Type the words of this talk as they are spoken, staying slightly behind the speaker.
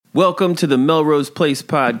Welcome to the Melrose Place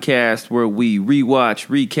podcast, where we rewatch,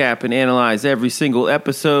 recap, and analyze every single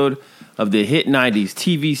episode of the hit 90s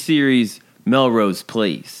TV series Melrose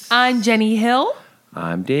Place. I'm Jenny Hill.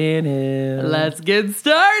 I'm Dan Hill. Let's get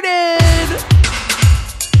started.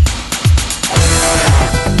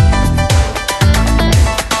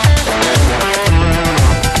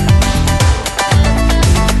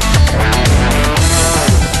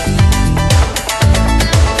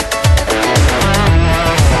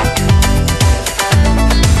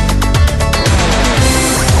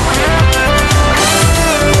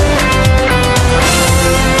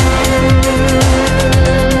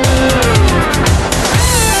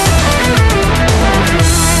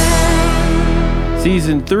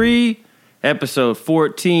 Season 3, Episode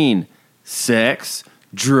 14, Sex,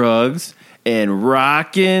 Drugs, and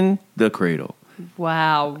Rockin' the Cradle.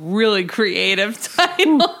 Wow, really creative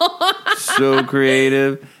title. So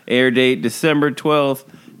creative. Air date December 12th,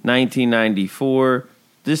 1994.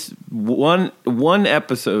 This one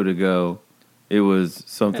episode ago, it was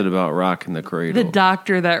something about rocking the cradle. The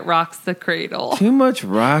doctor that rocks the cradle. Too much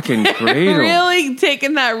rockin' cradle. Really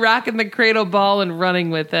taking that rockin' the cradle ball and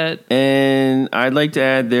running with it. And I'd like to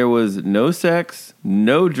add there was no sex,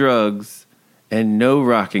 no drugs, and no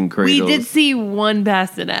rocking cradles. We did see one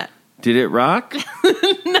bassinet. Did it rock?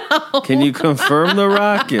 No. Can you confirm the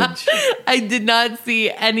rockage? I did not see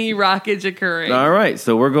any rockage occurring. All right,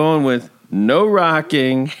 so we're going with no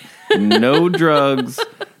rocking, no drugs,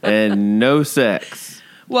 and no sex.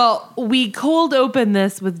 Well, we cold open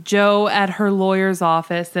this with Jo at her lawyer's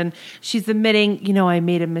office, and she's admitting, I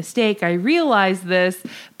made a mistake. I realized this,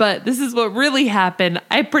 but this is what really happened.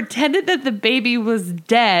 I pretended that the baby was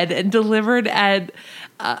dead and delivered at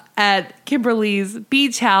Kimberly's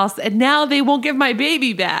beach house, and now they won't give my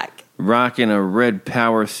baby back. Rocking a red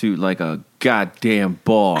power suit like a goddamn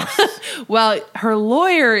boss. Well, her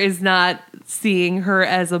lawyer is not seeing her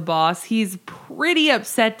as a boss. He's pretty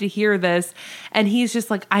upset to hear this, and he's just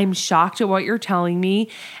like, I'm shocked at what you're telling me.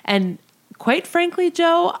 And quite frankly,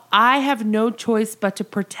 Jo, I have no choice but to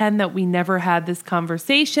pretend that we never had this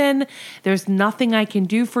conversation. There's nothing I can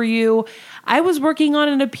do for you. I was working on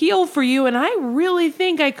an appeal for you, and I really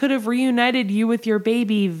think I could have reunited you with your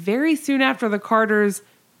baby very soon after the Carters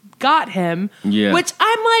got him. Yeah. Which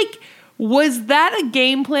I'm like, was that a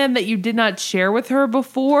game plan that you did not share with her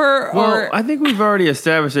before? Well, I think we've already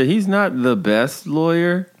established that he's not the best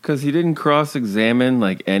lawyer because he didn't cross-examine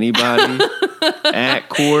like anybody at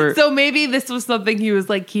court. So maybe this was something he was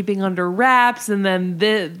like keeping under wraps, and then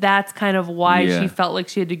that's kind of why she felt like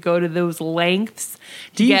she had to go to those lengths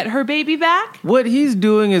to get her baby back. What he's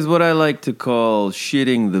doing is what I like to call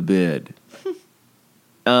shitting the bed.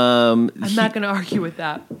 I'm not going to argue with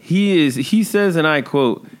that. He says, and I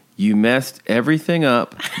quote, "You messed everything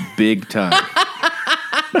up big time."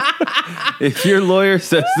 If your lawyer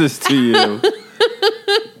says this to you,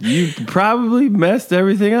 you probably messed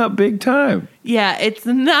everything up big time. Yeah, it's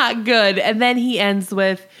not good. And then he ends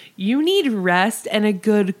with, "You need rest and a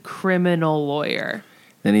good criminal lawyer."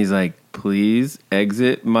 Then he's like, "Please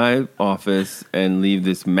exit my office and leave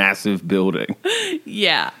this massive building."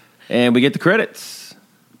 Yeah. And we get the credits.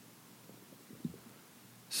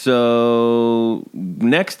 So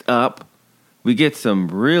next up, we get some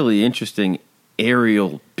really interesting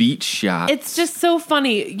aerial beach shots. It's just so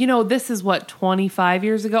funny. This is what, 25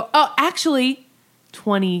 years ago? Oh, actually,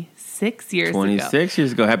 26 years ago. 26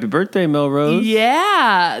 years ago. Happy birthday, Melrose.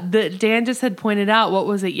 Yeah. Dan just had pointed out, what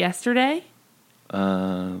was it, yesterday?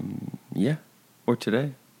 Yeah. Or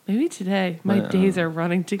today. Maybe today. My days are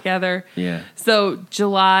running together. Yeah. So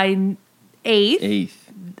July 8th.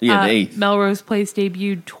 Yeah, the 8th. Melrose Place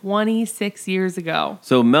debuted 26 years ago.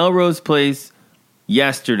 So Melrose Place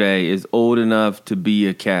yesterday is old enough to be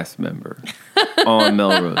a cast member on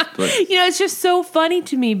Melrose Place. It's just so funny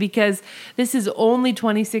to me because this is only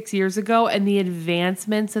 26 years ago, and the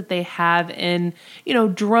advancements that they have in,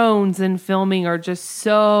 drones and filming are just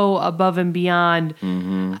so above and beyond.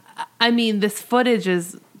 Mm-hmm. I mean, this footage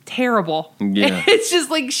is terrible. Yeah. It's just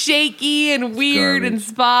like shaky and weird and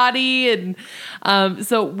spotty, and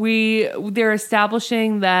so they're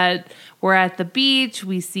establishing that we're at the beach.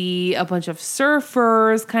 We see a bunch of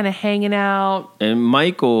surfers kind of hanging out, and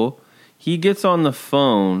Michael, he gets on the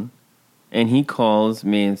phone and he calls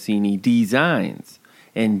Mancini Designs,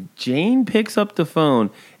 and Jane picks up the phone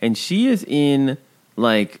and she is in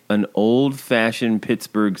like an old-fashioned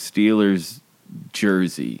Pittsburgh Steelers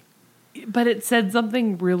jersey. But it said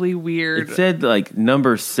something really weird. It said like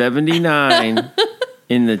number 79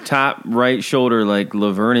 in the top right shoulder, like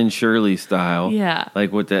Laverne and Shirley style. Yeah.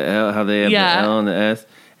 Like with the L, how they have the L and the S.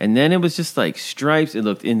 And then it was just like stripes. It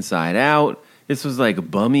looked inside out. this was like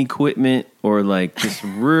bum equipment or like just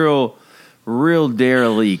real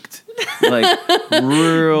derelict. Like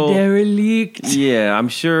real derelict. Yeah, I'm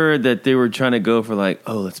sure that they were trying to go for like,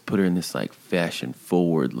 oh, let's put her in this like fashion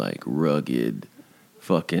forward, like rugged,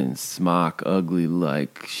 fucking smock, ugly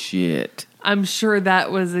like shit. I'm sure that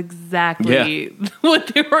was exactly what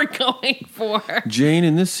they were going for. Jane,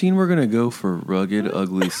 in this scene, we're gonna go for rugged,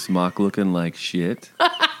 ugly, smock looking like shit.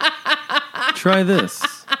 Try this.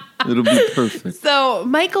 It'll be perfect. So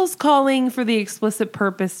Michael's calling for the explicit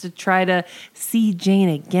purpose to try to see Jane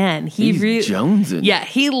again. He's jonesing. Yeah,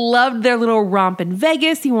 he loved their little romp in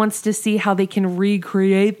Vegas. He wants to see how they can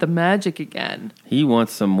recreate the magic again. He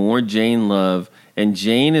wants some more Jane love. And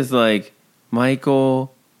Jane is like,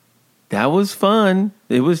 Michael, that was fun.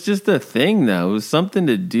 It was just a thing, though. It was something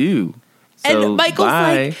to do. So, and Michael's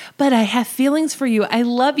like, but I have feelings for you. I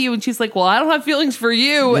love you. And she's like, well, I don't have feelings for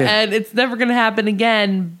you. Yeah. And it's never going to happen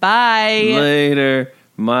again. Bye. Later.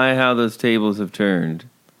 My, how those tables have turned.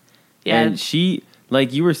 Yeah. And she,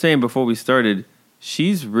 like you were saying before we started,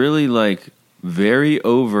 she's really like very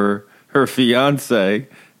over her fiance,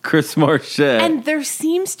 Chris Marchette. And there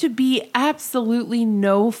seems to be absolutely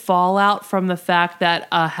no fallout from the fact that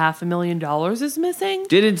 $500,000 is missing.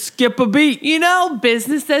 Didn't skip a beat. You know,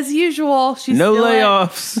 business as usual. She's no still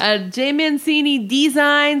layoffs. At J. Mancini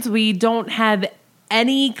Designs. We don't have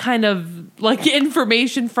any kind of like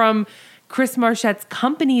information from Chris Marchette's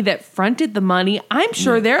company that fronted the money. I'm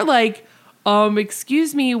sure they're like,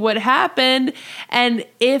 excuse me, what happened? And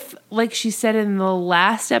if, like she said in the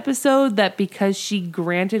last episode, that because she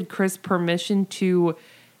granted Chris permission to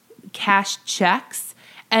cash checks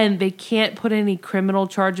and they can't put any criminal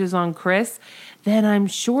charges on Chris, then I'm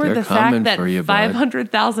sure the fact that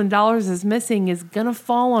 $500,000 is missing is going to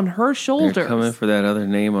fall on her shoulders. They're coming for that other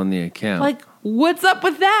name on the account. Like, what's up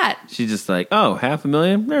with that? She's just like, oh,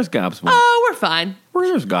 $500,000? There's gobs more. Oh, we're fine.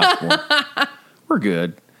 There's gobs more. We're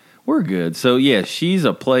good. We're good. So, yeah, she's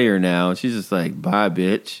a player now. She's just like, bye,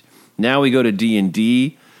 bitch. Now we go to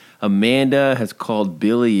D&D. Amanda has called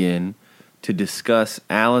Billy in to discuss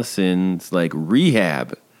Allison's, like,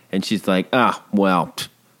 rehab. And she's like,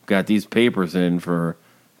 got these papers in for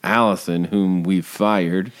Allison, whom we've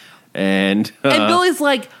fired. And Billy's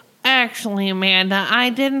like, actually, Amanda,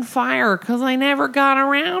 I didn't fire her because I never got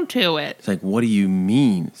around to it. It's like, what do you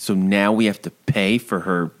mean? So now we have to pay for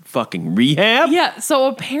her fucking rehab? Yeah, so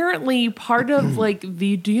apparently part of like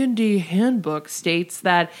the D&D handbook states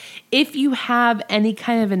that if you have any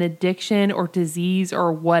kind of an addiction or disease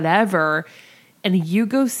or whatever and you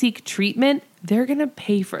go seek treatment, they're going to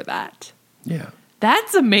pay for that. Yeah.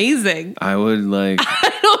 That's amazing. I would like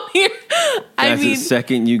that's the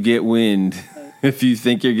second you get wind. If you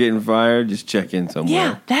think you're getting fired, just check in somewhere.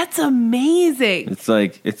 Yeah, that's amazing. It's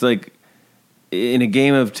like in a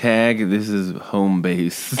game of tag, this is home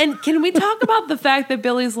base. And can we talk about the fact that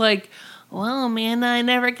Billy's like, well, man, I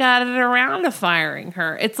never got it around to firing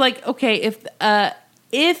her. It's like, okay,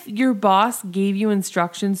 if your boss gave you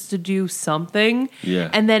instructions to do something,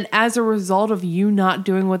 and then as a result of you not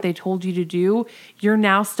doing what they told you to do, you're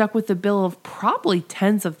now stuck with a bill of probably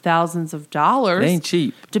tens of thousands of dollars. It ain't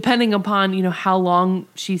cheap. Depending upon, how long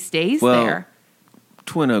she stays there.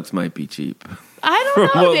 Twin Oaks might be cheap. I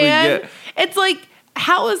don't know, man. It's like,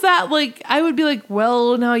 how is that? Like, I would be like,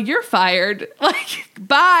 well, no, you're fired. Like,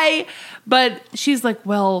 bye. But she's like,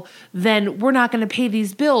 well, then we're not going to pay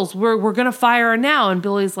these bills. We're going to fire her now. And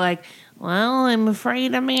Billy's like, well, I'm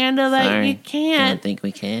afraid, Amanda, that you can't. I don't think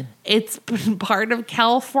we can. It's part of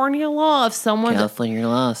California law. If someone's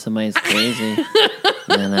somebody's crazy,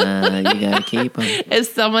 then you got to keep them.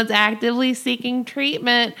 If someone's actively seeking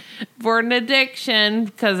treatment for an addiction,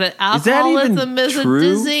 because alcoholism is a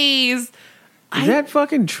disease. Is that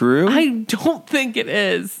fucking true? I don't think it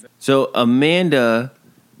is. So Amanda,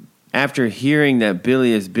 after hearing that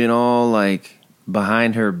Billy has been all like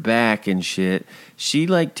behind her back and shit, she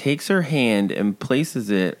like takes her hand and places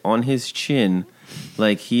it on his chin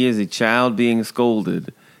like he is a child being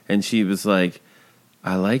scolded. And she was like,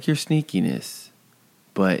 I like your sneakiness,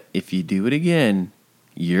 but if you do it again,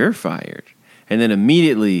 you're fired. And then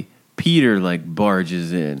immediately Peter like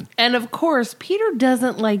barges in. And of course, Peter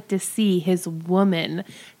doesn't like to see his woman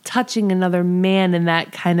touching another man in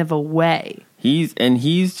that kind of a way. He's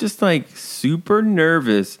just like super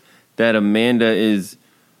nervous that Amanda is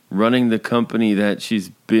running the company that she's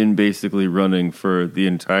been basically running for the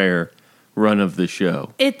entire run of the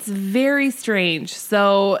show. It's very strange.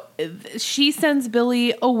 So she sends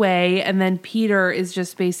Billy away, and then Peter is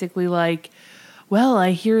just basically like, well,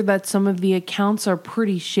 I hear that some of the accounts are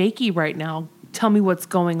pretty shaky right now. Tell me what's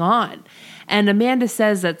going on. And Amanda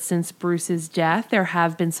says that since Bruce's death, there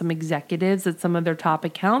have been some executives at some of their top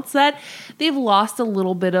accounts that they've lost a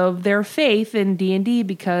little bit of their faith in D&D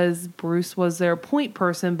because Bruce was their point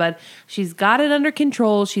person, but she's got it under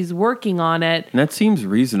control. She's working on it. And that seems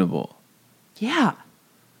reasonable. Yeah.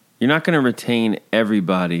 You're not going to retain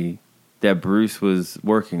everybody that Bruce was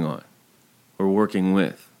working on or working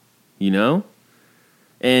with, you know?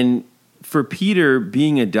 And for Peter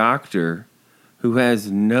being a doctor who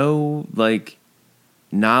has no, like,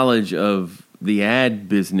 knowledge of the ad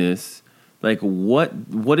business, like,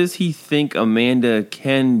 what does he think Amanda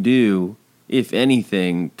can do, if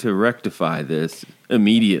anything, to rectify this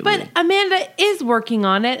immediately? But Amanda is working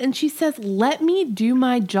on it, and she says, let me do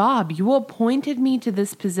my job. You appointed me to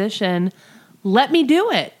this position. Let me do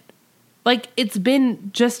it. Like, it's been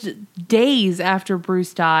just days after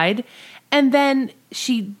Bruce died, and then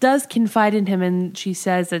she does confide in him, and she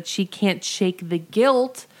says that she can't shake the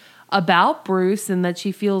guilt about Bruce and that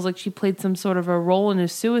she feels like she played some sort of a role in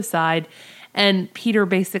his suicide. And Peter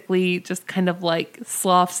basically just kind of like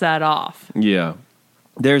sloughs that off. Yeah.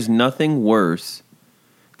 There's nothing worse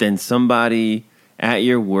than somebody at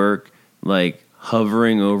your work, like,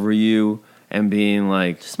 hovering over you and being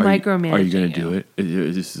like, just micromanaging. Are you going to do it?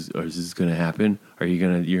 Is this going to happen? You're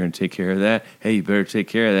going to take care of that? Hey, you better take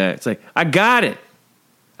care of that. It's like, I got it.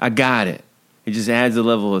 It just adds a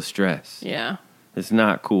level of stress. Yeah. It's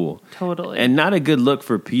not cool. Totally. And not a good look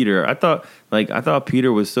for Peter. I thought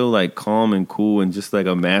Peter was so, like, calm and cool and just like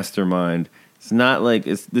a mastermind. It's not like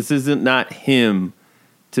this isn't not him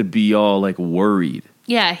to be all, like, worried.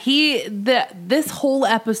 Yeah, this whole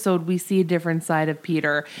episode, we see a different side of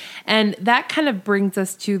Peter. And that kind of brings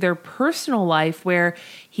us to their personal life where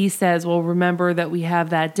he says, well, remember that we have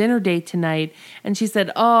that dinner date tonight. And she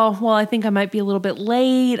said, oh, well, I think I might be a little bit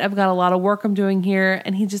late. I've got a lot of work I'm doing here.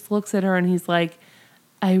 And he just looks at her and he's like,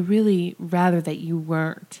 I really rather that you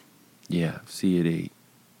weren't. Yeah, see you at 8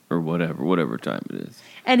 or whatever time it is.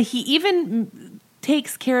 And he even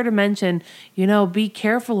takes care to mention, be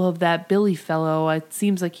careful of that Billy fellow. It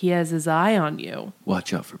seems like he has his eye on you.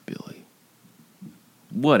 Watch out for Billy.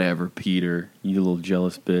 Whatever, Peter, you little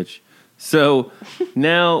jealous bitch. So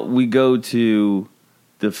now we go to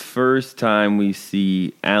the first time we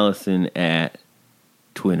see Allison at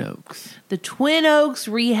Twin Oaks. The Twin Oaks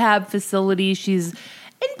rehab facility. She's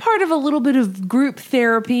in part of a little bit of group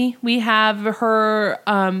therapy. We have her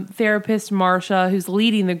therapist, Marcia, who's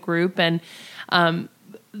leading the group, and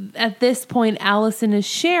at this point, Allison is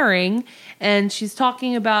sharing, and she's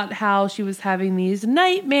talking about how she was having these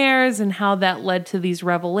nightmares and how that led to these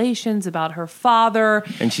revelations about her father.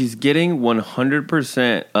 And she's getting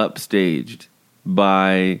 100% upstaged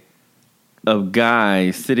by a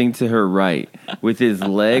guy sitting to her right with his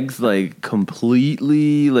legs, like,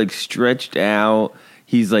 completely, like, stretched out.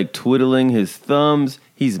 He's, like, twiddling his thumbs.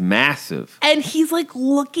 He's massive. And he's, like,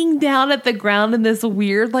 looking down at the ground in this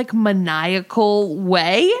weird, like, maniacal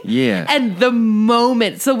way. Yeah. And the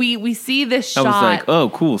moment, so we see this shot. I was like, oh,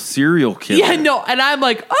 cool, serial killer. Yeah, no, and I'm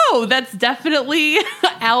like, oh, that's definitely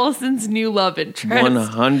Allison's new love interest.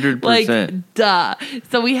 100%. Like, duh.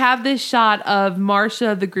 So we have this shot of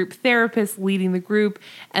Marcia, the group therapist, leading the group,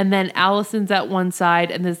 and then Allison's at one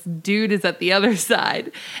side, and this dude is at the other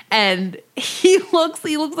side. And he looks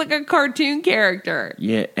like a cartoon character.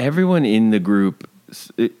 Yeah, everyone in the group,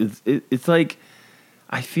 it's like,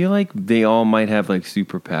 I feel like they all might have, like,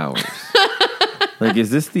 superpowers. Like, is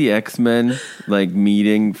this the X-Men, like,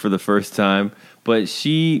 meeting for the first time? But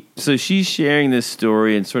she's sharing this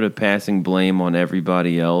story and sort of passing blame on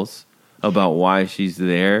everybody else about why she's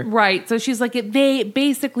there. Right. So she's like, they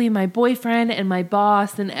basically, my boyfriend and my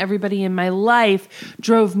boss and everybody in my life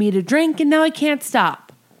drove me to drink, and now I can't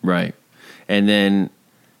stop. Right. And then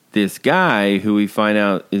this guy, who we find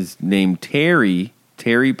out is named Terry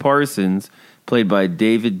Parsons, played by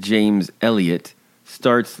David James Elliott,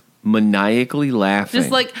 starts maniacally laughing.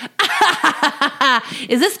 Just like,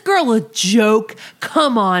 is this girl a joke?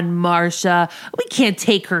 Come on, Marcia. We can't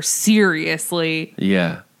take her seriously.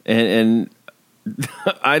 Yeah. And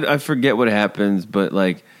I forget what happens, but,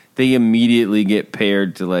 like, they immediately get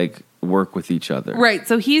paired to, like, work with each other. Right.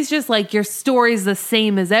 So he's just like, your story's the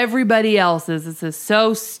same as everybody else's. This is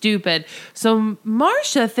so stupid. So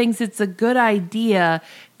Marcia thinks it's a good idea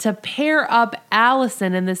to pair up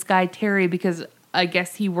Allison and this guy Terry, because I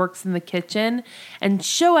guess he works in the kitchen, and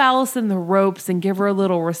show Allison the ropes and give her a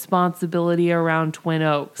little responsibility around Twin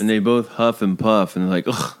Oaks. And they both huff and puff and they're like,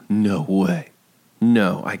 ugh, no way.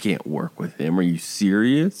 No, I can't work with him. Are you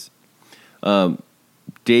serious?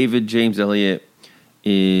 David James Elliott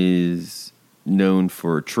is known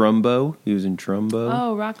for Trumbo. He was in Trumbo.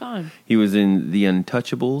 Oh, rock on. He was in The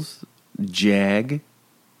Untouchables, Jag,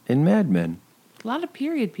 and Mad Men. A lot of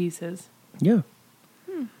period pieces. Yeah.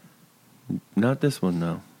 Not this one,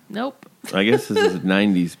 though. Nope. I guess this is a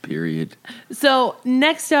 90s period. So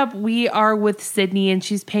next up, we are with Sydney, and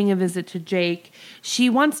she's paying a visit to Jake. She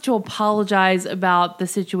wants to apologize about the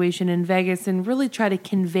situation in Vegas and really try to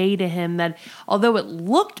convey to him that although it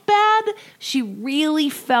looked bad, she really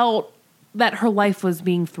felt that her life was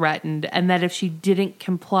being threatened and that if she didn't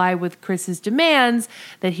comply with Chris's demands,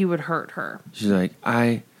 that he would hurt her. She's like,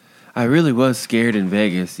 I really was scared in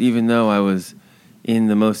Vegas, even though I was in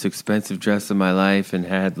the most expensive dress of my life and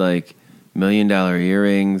had like $1 million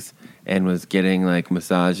earrings and was getting like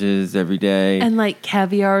massages every day. And like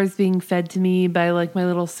caviar is being fed to me by like my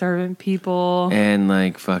little servant people. And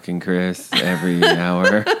like fucking Chris every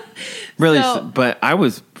hour. Really, but I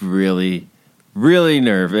was really, really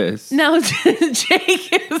nervous. Now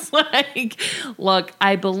Jake is like, look,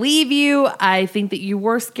 I believe you. I think that you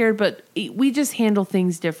were scared, but we just handle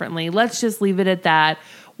things differently. Let's just leave it at that.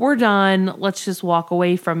 We're done. Let's just walk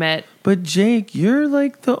away from it. But Jake, you're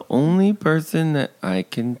like the only person that I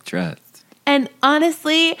can trust. And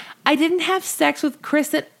honestly, I didn't have sex with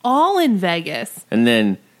Chris at all in Vegas. And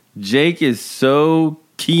then Jake is so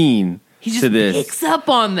keen He just to this. picks up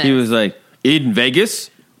on this. He was like, in Vegas?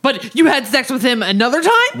 But you had sex with him another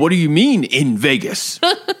time? What do you mean in Vegas?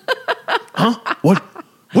 Huh?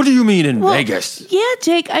 What do you mean in Vegas? Yeah,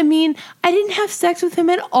 Jake, I mean, I didn't have sex with him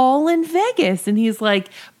at all in Vegas. And he's like,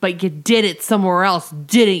 but you did it somewhere else,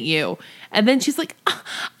 didn't you? And then she's like,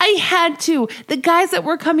 I had to. The guys that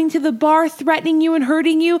were coming to the bar threatening you and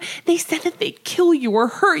hurting you, they said that they'd kill you or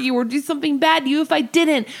hurt you or do something bad to you if I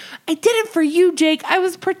didn't. I did it for you, Jake. I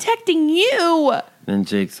was protecting you. And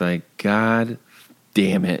Jake's like, God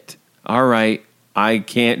damn it. All right, I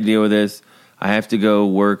can't deal with this. I have to go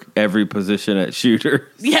work every position at Shooters.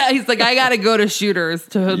 Yeah, he's like, I got to go to Shooters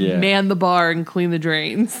to man the bar and clean the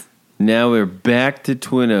drains. Now we're back to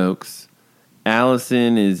Twin Oaks.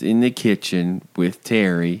 Allison is in the kitchen with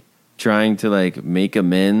Terry, trying to like make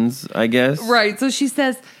amends, I guess. Right. So she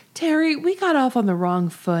says, Terry, we got off on the wrong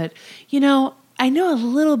foot. You know a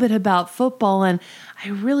little bit about football and I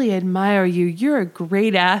really admire you. You're a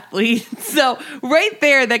great athlete. So right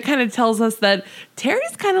there, that kind of tells us that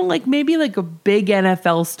Terry's kind of like maybe like a big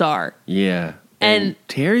NFL star. Yeah. And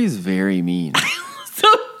Terry's very mean. So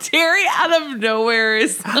Terry out of nowhere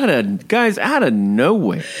is out of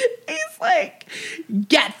nowhere. He's like,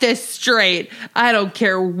 get this straight. I don't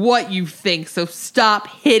care what you think, so stop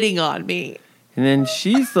hitting on me. And then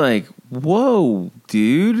she's like, whoa,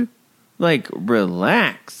 dude. Like,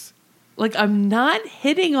 relax. Like, I'm not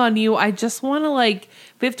hitting on you. I just want to, like,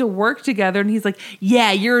 we have to work together. And he's like,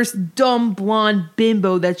 yeah, you're a dumb blonde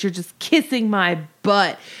bimbo that you're just kissing my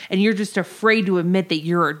butt. And you're just afraid to admit that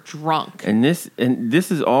you're a drunk. And this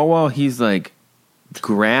is all while he's, like,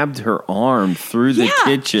 grabbed her arm through the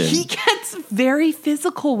kitchen. He gets very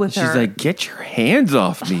physical with her. She's like, get your hands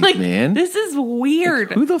off me, like, man. This is weird.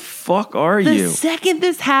 Like, who the fuck are the you? The second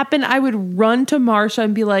this happened, I would run to Marsha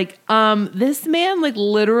and be like, this man like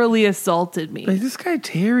literally assaulted me. Like, this guy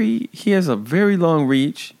Terry, he has a very long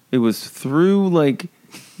reach. It was through like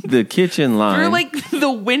the kitchen line. Through like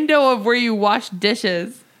the window of where you wash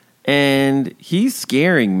dishes. And he's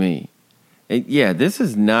scaring me. Yeah, this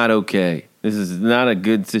is not okay. This is not a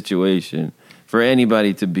good situation for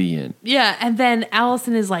anybody to be in. Yeah, and then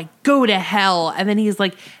Allison is like, go to hell. And then he's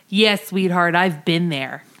like, yes, sweetheart, I've been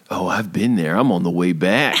there. Oh, I've been there. I'm on the way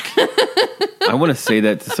back. I want to say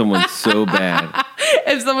that to someone so bad.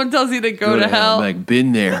 If someone tells you to go to hell. I'm like,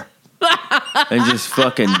 been there. And just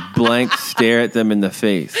fucking blank stare at them in the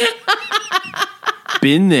face.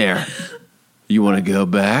 Been there. You want to go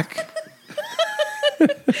back?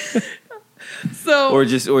 So or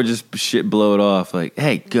just shit blow it off like,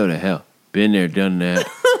 hey, go to hell. Been there, done that.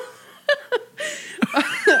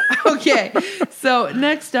 Okay, so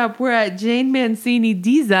next up we're at Jane Mancini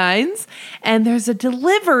Designs, and there's a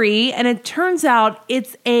delivery, and it turns out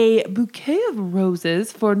it's a bouquet of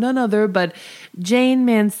roses for none other but Jane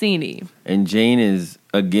Mancini. And Jane is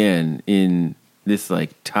again in this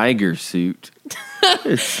like tiger suit.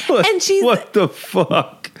 It's like, and she's what the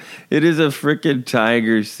fuck? It is a freaking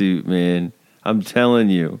tiger suit, man. I'm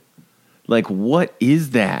telling you. Like, what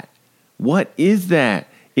is that? What is that?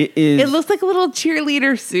 It is. It looks like a little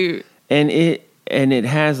cheerleader suit. And it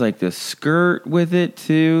has like the skirt with it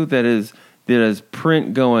too that is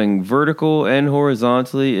print going vertical and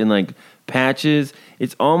horizontally in like patches.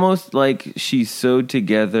 It's almost like she sewed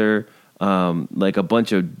together like a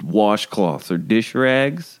bunch of washcloths or dish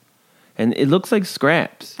rags. And it looks like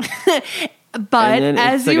scraps. But then it's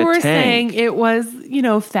as like you a were tank. saying, it was,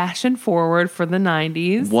 fashion forward for the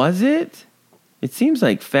 90s. Was it? It seems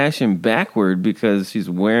like fashion backward because she's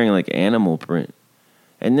wearing like animal print.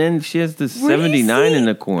 And then she has the Where do you 79 in see-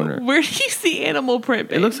 the corner. Where do you see animal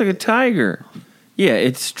print? It looks like a tiger. Yeah,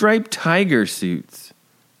 it's striped tiger suits.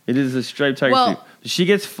 It is a striped tiger suit. She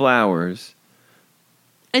gets flowers.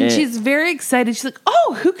 And she's very excited. She's like,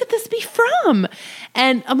 "Oh, who could this be from?"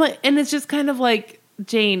 And I'm like, and it's just kind of like,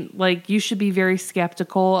 Jane, like, you should be very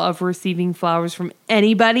skeptical of receiving flowers from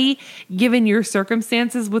anybody, given your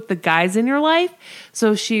circumstances with the guys in your life.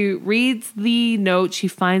 So she reads the note. She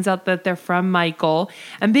finds out that they're from Michael.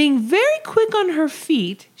 And being very quick on her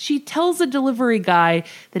feet, she tells the delivery guy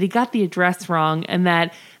that he got the address wrong and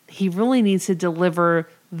that he really needs to deliver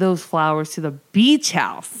those flowers to the beach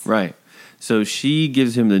house. Right. So she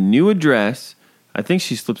gives him the new address. I think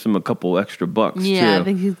she slips him a couple extra bucks, Yeah, too. I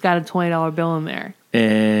think he's got a $20 bill in there.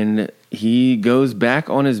 And he goes back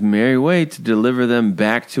on his merry way to deliver them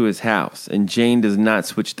back to his house. And Jane does not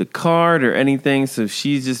switch the card or anything. So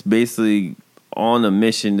she's just basically on a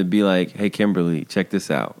mission to be like, hey, Kimberly, check this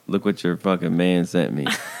out. Look what your fucking man sent me.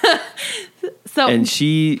 And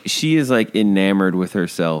she is like enamored with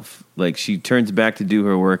herself. Like she turns back to do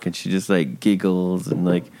her work and she just like giggles and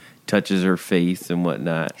like touches her face and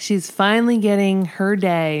whatnot. She's finally getting her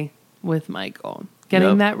day with Michael,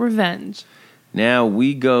 getting that revenge. Now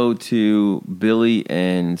we go to Billy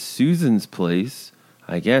and Susan's place.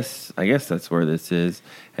 I guess that's where this is.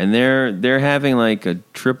 And they're having like a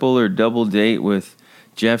triple or double date with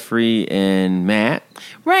Jeffrey and Matt.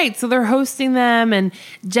 Right, so they're hosting them and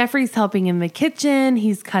Jeffrey's helping in the kitchen.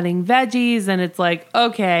 He's cutting veggies and it's like,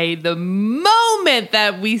 okay, the moment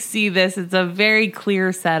that we see this, it's a very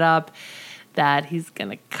clear setup that he's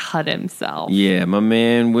going to cut himself. Yeah, my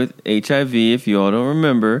man with HIV, if you all don't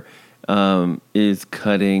remember, is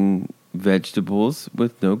cutting vegetables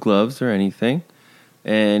with no gloves or anything.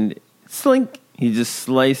 And slink, he just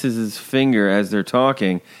slices his finger as they're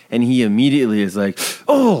talking, and he immediately is like,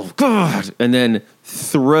 oh, God, and then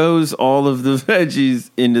throws all of the veggies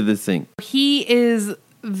into the sink. He is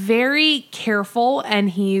very careful, and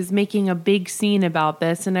he's making a big scene about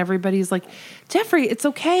this, and everybody's like, Jeffrey, it's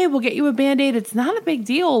okay, we'll get you a Band-Aid, it's not a big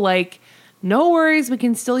deal, like, no worries, we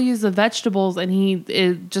can still use the vegetables, and he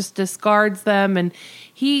just discards them, and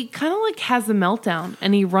he kind of like has a meltdown,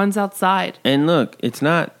 and he runs outside. And look, it's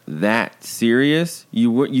not that serious.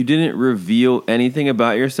 You didn't reveal anything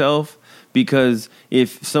about yourself, because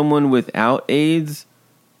if someone without AIDS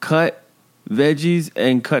cut veggies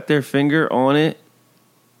and cut their finger on it,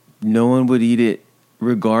 no one would eat it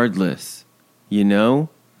regardless. You know?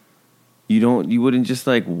 You wouldn't just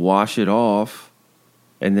like wash it off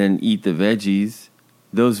and then eat the veggies.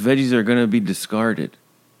 Those veggies are going to be discarded.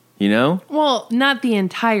 You know? Well, not the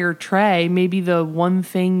entire tray, maybe the one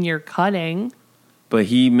thing you're cutting. But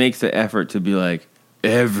he makes the effort to be like,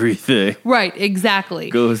 everything. Right,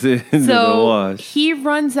 exactly. Goes into the wash. He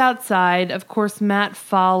runs outside. Of course, Matt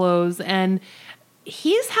follows, and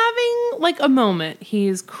he's having like a moment.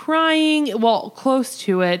 He's crying, well, close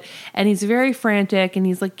to it, and he's very frantic, and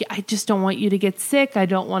he's like, I just don't want you to get sick. I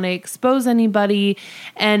don't want to expose anybody.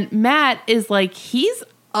 And Matt is like, he's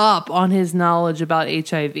up on his knowledge about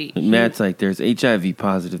HIV. Matt's like, there's HIV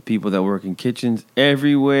positive people that work in kitchens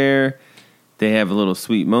everywhere. They have a little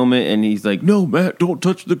sweet moment, and he's like, no, Matt, don't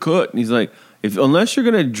touch the cut. And he's like, unless you're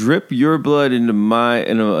gonna drip your blood into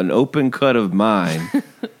an open cut of mine,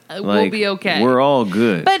 we'll be okay. We're all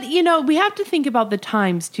good. But, we have to think about the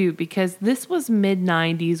times, too, because this was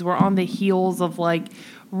mid-90s. We're on the heels of, like,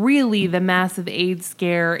 really the massive AIDS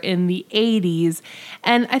scare in the 80s.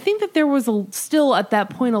 And I think that there was still, at that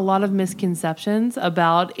point, a lot of misconceptions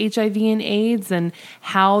about HIV and AIDS and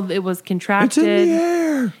how it was contracted. It's in the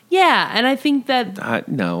air. Yeah, and I think that...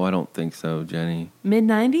 No, I don't think so, Jenny.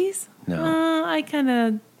 Mid-90s? No.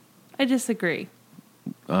 I disagree.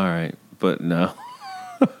 All right, but no.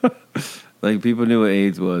 Like, people knew what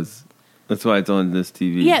AIDS was. That's why it's on this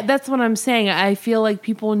TV. Yeah, that's what I'm saying. I feel like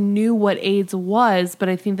people knew what AIDS was, but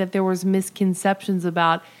I think that there was misconceptions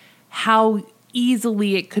about how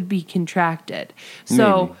easily it could be contracted.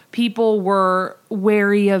 So Maybe. people were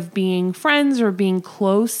wary of being friends or being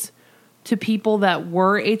close to people that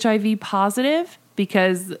were HIV positive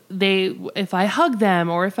because if I hug them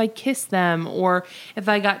or if I kiss them or if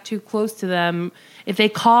I got too close to them, if they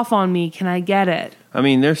cough on me, can I get it? I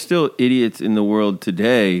mean, there's still idiots in the world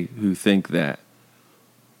today who think that.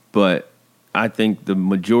 But I think the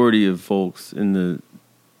majority of folks in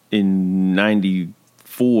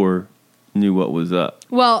 94 knew what was up.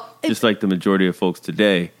 Well, just like the majority of folks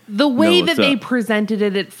today. The way know that what's they up. presented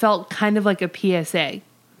it, it felt kind of like a PSA.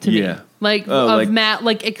 to me. Yeah. Like, Oh, of like- Matt,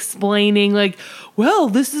 like, explaining, like, well,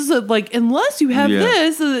 this is, like, unless you have Yeah.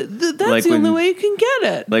 this, that's Like the only when- way you can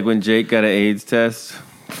get it. Like when Jake got an AIDS test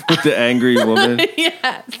with the angry woman.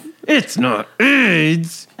 Yes. It's not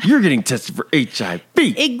AIDS. You're getting tested for HIV.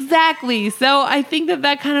 Exactly. So I think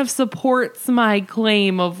that kind of supports my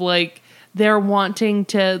claim of, like, they're wanting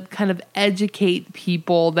to kind of educate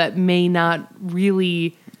people that may not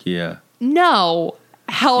really Yeah. know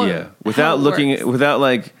how. Yeah. Without how it looking works. at, without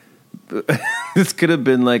like, this could have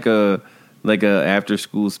been like a after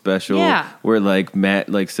school special Yeah. where like Matt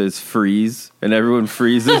like says freeze and everyone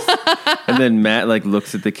freezes. And then Matt like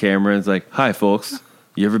looks at the camera and is like, hi folks,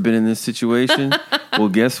 you ever been in this situation? Well,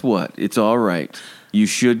 guess what? It's all right. You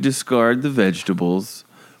should discard the vegetables,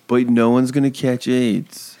 but no one's going to catch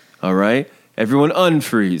AIDS. All right? Everyone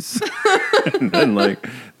unfreeze. And then like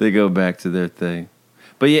they go back to their thing.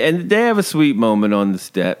 But yeah, and they have a sweet moment on the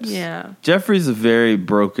steps. Yeah. Jeffrey's a very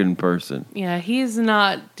broken person. Yeah, he's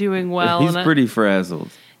not doing well. He's and pretty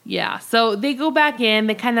frazzled. Yeah, so they go back in.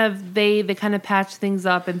 They kind of patch things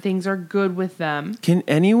up, and things are good with them. Can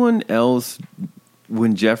anyone else,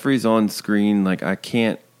 when Jeffrey's on screen, like I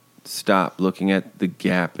can't stop looking at the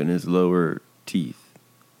gap in his lower teeth.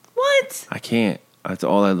 What? I can't. That's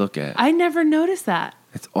all I look at. I never noticed that.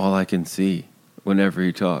 That's all I can see whenever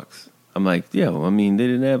he talks. I'm like, yeah, well, I mean, they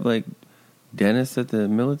didn't have like dentists at the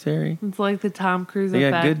military. It's like the Tom Cruise They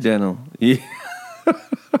effect. got good dental. Yeah.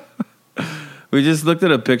 We just looked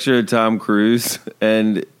at a picture of Tom Cruise,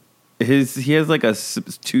 and he has like a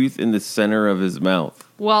tooth in the center of his mouth.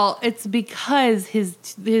 Well, it's because his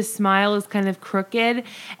smile is kind of crooked,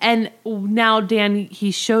 and now Dan,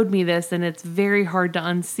 he showed me this, and it's very hard to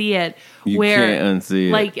unsee it. You where, can't unsee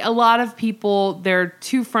it. Like a lot of people, their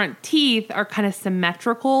two front teeth are kind of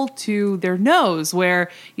symmetrical to their nose, where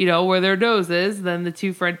their nose is, then the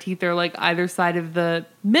two front teeth are like either side of the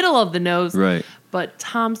middle of the nose. Right. But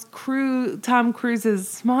Tom Cruise's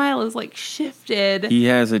smile is like shifted, He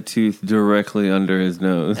has a tooth directly under his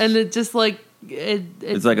nose. and it just like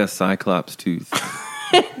It's like a cyclops tooth.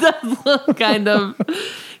 it does look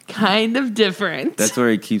kind of different. That's where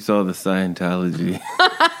he keeps all the Scientology.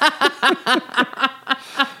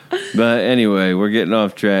 But anyway, we're getting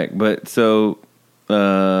off track. But so,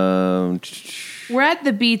 We're at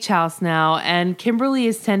the beach house now, and Kimberly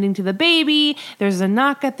is tending to the baby. There's a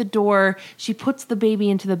knock at the door. She puts the baby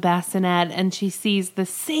into the bassinet, and she sees the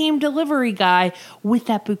same delivery guy with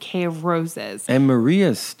that bouquet of roses. and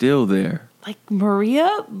Maria's still there. Like, Maria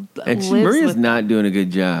And lives Maria's with... not doing a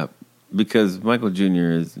good job because Michael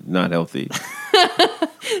Jr. is not healthy.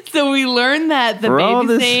 So we learn that the For all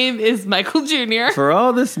baby's this- name is Michael Jr. For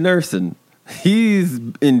all this nursing, he's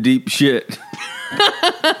in deep shit.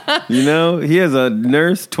 He has a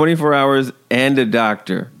nurse 24 hours and a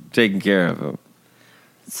doctor taking care of him.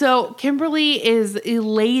 So Kimberly is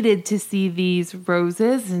elated to see these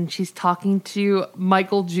roses, and she's talking to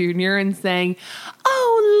Michael Jr. and saying,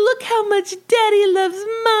 "Oh, look how much Daddy loves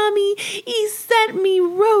Mommy. He sent me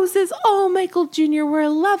roses. Oh, Michael Jr., we're a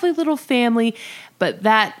lovely little family." But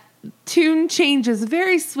that tune changes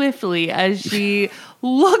very swiftly as she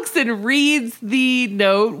looks and reads the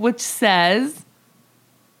note, which says,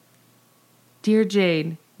 "Dear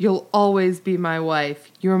Jane, you'll always be my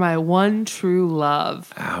wife. You're my one true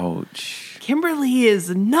love." Ouch. Kimberly is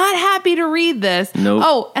not happy to read this. Nope.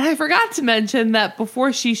 Oh, and I forgot to mention that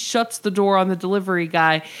before she shuts the door on the delivery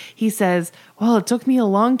guy, he says, "Well, it took me a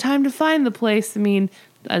long time to find the place. I mean,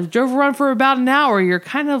 I drove around for about an hour. You're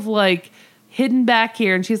kind of like hidden back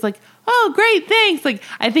here." And she's like, "Oh, great, thanks." Like,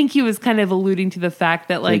 I think he was kind of alluding to the fact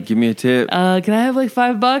that, Like, like, give me a tip. can I have like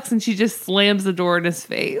 $5? And she just slams the door in his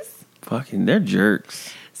face. Fucking, they're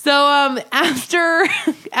jerks. So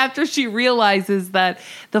after she realizes that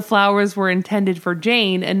the flowers were intended for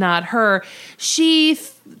Jane and not her, she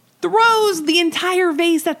throws the entire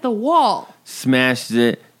vase at the wall. Smashed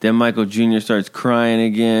it. Then Michael Jr. starts crying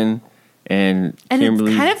again. And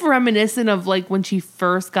Kimberly. It's kind of reminiscent of like when she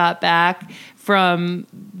first got back from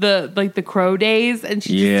the Crow days, and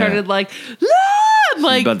she just started like, "Ah!" She's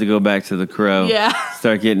like about to go back to the Crow. Yeah.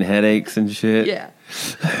 Start getting headaches and shit. yeah.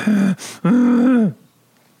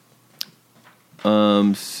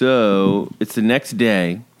 So it's the next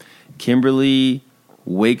day. Kimberly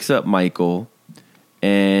wakes up Michael,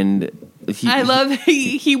 and I love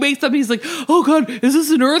he wakes up and he's like, "Oh God, is this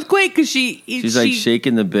an earthquake?" Because she's like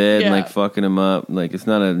shaking the bed and like fucking him up. Like it's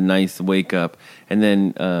not a nice wake up. And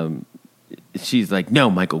then she's like, "No,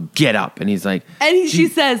 Michael, get up." And he's like, and she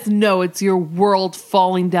says, "No, it's your world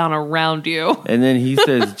falling down around you." and then he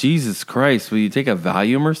says, "Jesus Christ, will you take a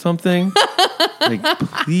Valium or something?" Like,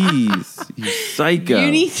 please, you psycho. You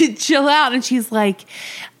need to chill out. And she's like,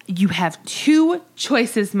 you have two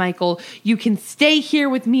choices, Michael. You can stay here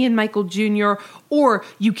with me and Michael Jr., or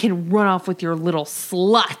you can run off with your little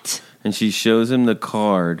slut. And she shows him the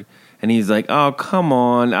card, and he's like, oh, come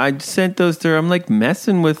on. I sent those to her. I'm like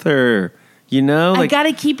messing with her. You know? I Like,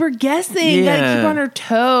 gotta keep her guessing. Yeah. Gotta keep her on her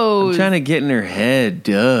toes. I'm trying to get in her head.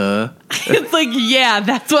 Duh. It's like, yeah,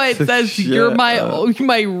 that's why it says Shut you're my up.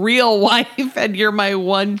 my real wife and you're my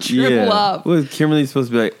one true love. Well, Kimberly's supposed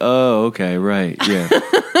to be like, oh, okay, right, yeah.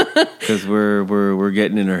 Because we're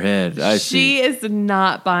getting in her head. She is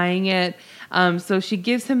not buying it. So she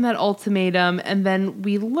gives him that ultimatum, and then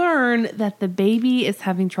we learn that the baby is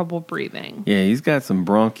having trouble breathing. Yeah, he's got some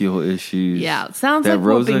bronchial issues. Yeah, it sounds that like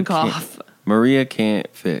Rosa whooping can't- cough. Maria can't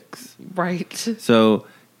fix. Right. So,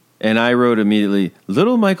 and I wrote immediately,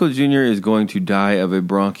 little Michael Jr. is going to die of a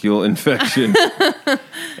bronchial infection.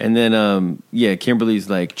 And then, Kimberly's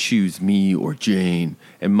like, choose me or Jane.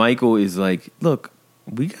 And Michael is like, look,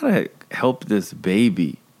 we gotta help this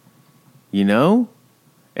baby, you know?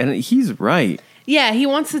 And he's right. Yeah, he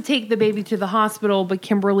wants to take the baby to the hospital, but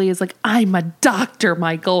Kimberly is like, I'm a doctor,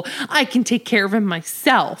 Michael. I can take care of him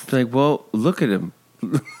myself. It's like, well, look at him.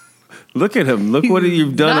 Look at him. Look what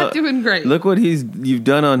you've done. Not doing great. Look what you've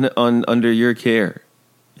done on under your care.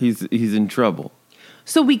 He's in trouble.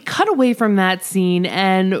 So we cut away from that scene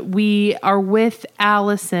and we are with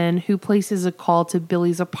Allison, who places a call to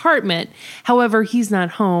Billy's apartment. However, he's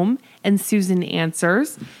not home, and Susan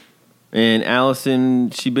answers. And Allison,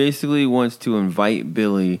 she basically wants to invite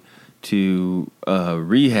Billy to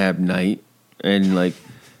rehab night, and like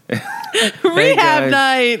Rehab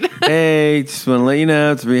night. Hey, just want to let you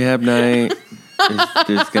know it's rehab night.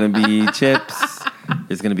 There's going to be chips.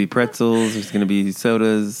 There's going to be pretzels. There's going to be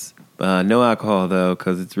sodas. No alcohol, though,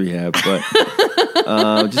 because it's rehab.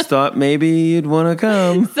 But just thought maybe you'd want to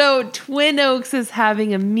come. So Twin Oaks is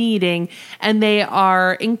having a meeting, and they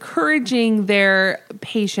are encouraging their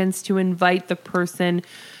patients to invite the person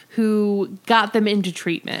who got them into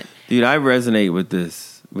treatment. Dude, I resonate with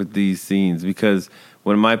these scenes, because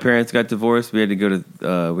when my parents got divorced, we had to go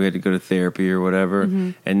to therapy or whatever,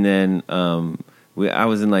 and then I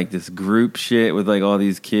was in like this group shit with like all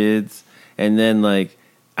these kids, and then like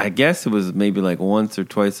I guess it was maybe like once or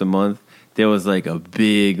twice a month there was like a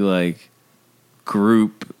big like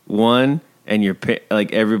group one, and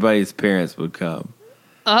like everybody's parents would come.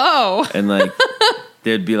 Oh, and like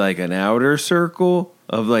there'd be like an outer circle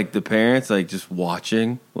of like the parents like just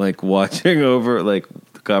watching over like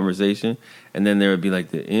the conversation. And then there would be like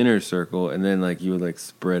the inner circle, and then like you would like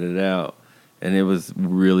spread it out, and it was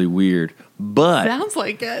really weird. But sounds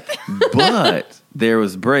like it. But there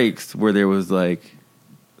was breaks where there was like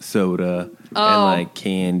soda and like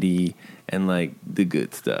candy and like the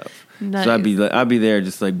good stuff. Nice. So I'd be there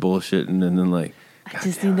just like bullshitting, and then like, I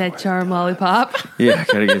just need that charm lollipop. yeah,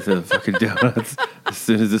 I gotta get to the fucking donuts as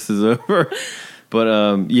soon as this is over. But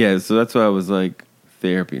so that's why I was like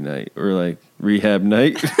therapy night or like rehab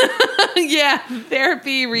night. Yeah,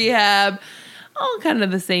 therapy, rehab, all kind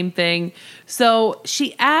of the same thing. So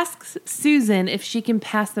she asks Susan if she can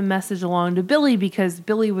pass the message along to Billy, because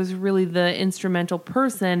Billy was really the instrumental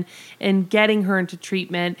person in getting her into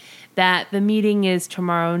treatment, that the meeting is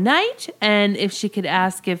tomorrow night, and if she could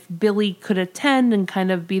ask if Billy could attend and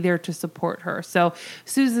kind of be there to support her. So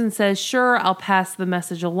Susan says, sure, I'll pass the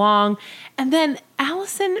message along. And then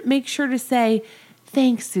Allison makes sure to say,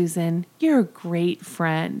 thanks, Susan. You're a great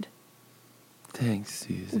friend. Thanks,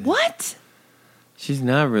 Susan. What? She's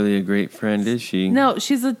not really a great friend, is she? No,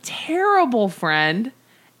 she's a terrible friend,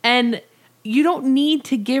 and you don't need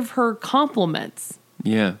to give her compliments.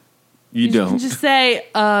 Yeah, you You don't. can just say,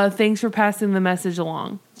 thanks for passing the message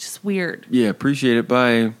along. It's just weird. Yeah, appreciate it.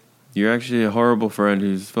 Bye. You're actually a horrible friend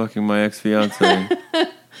who's fucking my ex-fiance.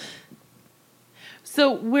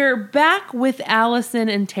 So we're back with Allison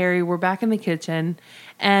and Terry. We're back in the kitchen,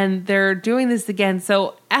 and they're doing this again.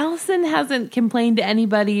 So Allison hasn't complained to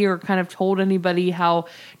anybody or kind of told anybody how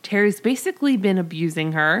Terry's basically been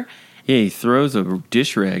abusing her. Yeah, he throws a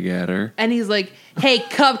dish rag at her. And he's like, hey,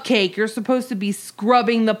 Cupcake, you're supposed to be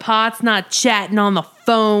scrubbing the pots, not chatting on the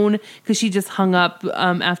phone, because she just hung up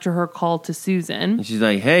after her call to Susan. And she's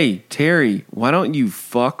like, hey, Terry, why don't you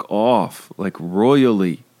fuck off, like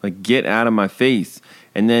royally? Like, get out of my face.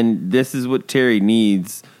 And then this is what Terry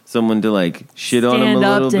needs, someone to like shit on him Stand a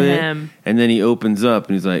up little to bit. him. And then he opens up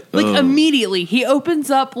and he's like, Like "Ugh." immediately, he opens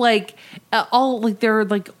up like all like they're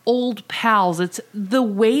like old pals. It's the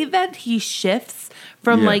way that he shifts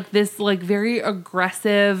from Yeah. like this like very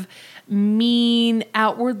aggressive, mean,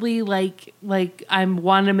 outwardly like I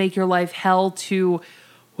want to make your life hell to,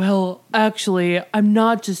 well, actually, I'm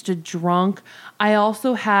not just a drunk.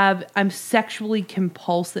 I'm sexually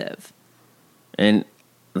compulsive. And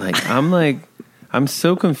I'm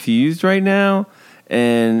so confused right now.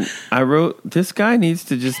 And I wrote, this guy needs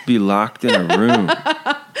to just be locked in a room.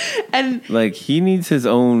 And like, he needs his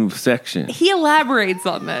own section. he elaborates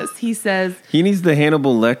on this. He says He needs the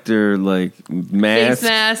Hannibal Lecter, like, mask. face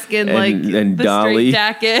mask and the dolly. straight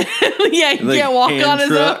jacket. Yeah, he Like, can't walk hand on his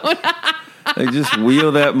truck. own. Like, just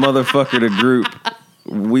wheel that motherfucker to group.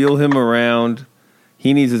 Wheel him around.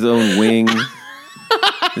 He needs his own wing.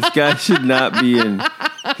 This guy should not be in...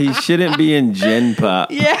 He shouldn't be in Gen Pop.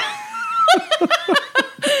 Yeah.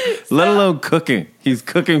 Let alone cooking. He's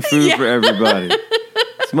cooking food for everybody.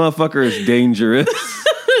 This motherfucker is dangerous.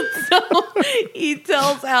 So he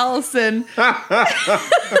tells Allison,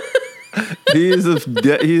 He is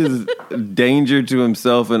a danger to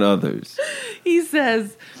himself and others. he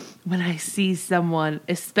says, when I see someone,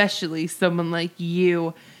 especially someone like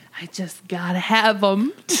you, I just gotta have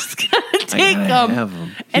them. Just gotta take them. Have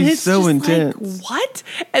him. And He's it's so just intense. like, what?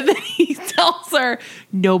 And then he tells her,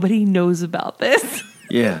 nobody knows about this.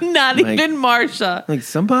 Yeah. Not Like- even Marsha. Like,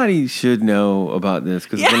 somebody should know about this,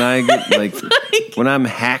 because when I get when I'm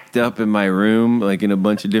hacked up in my room, like in a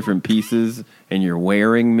bunch of different pieces, and you're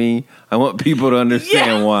wearing me, I want people to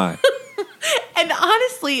understand why. And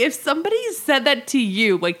honestly, if somebody said that to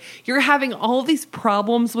you, like you're having all these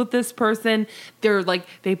problems with this person, they're like,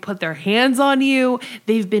 they put their hands on you,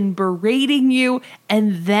 they've been berating you,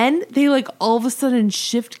 and then they like all of a sudden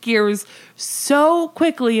shift gears so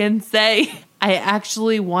quickly and say, I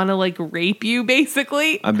actually want to like rape you,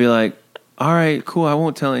 basically. I'd be like, all right, cool, I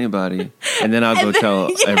won't tell anybody. And then I'll go tell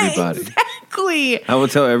everybody. Exactly. I will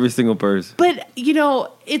tell every single person. But,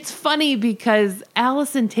 it's funny because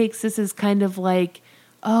Allison takes this as kind of like,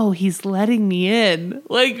 oh, he's letting me in.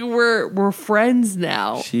 Like, we're friends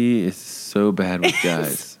now. She is so bad with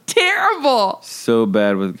guys. Terrible. So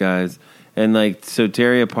bad with guys. And like, so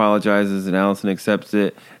Terry apologizes and Allison accepts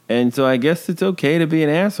it. And so I guess it's okay to be an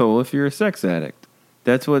asshole if you're a sex addict.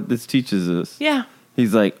 That's what this teaches us. Yeah.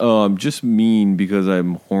 He's like, oh, I'm just mean because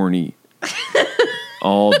I'm horny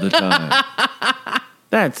all the time.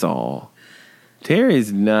 That's all. This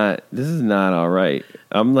is not all right.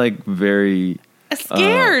 I'm like very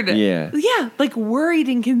Scared. Yeah. Yeah. Like worried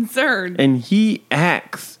and concerned. And he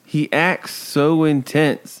acts so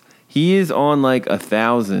intense. He is on like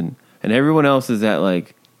 1,000 and everyone else is at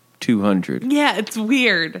like 200. Yeah. It's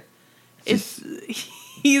weird.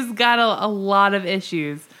 He's got a lot of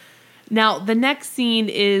issues. Now, the next scene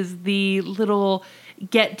is the little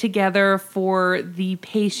get together for the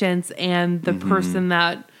patients and the person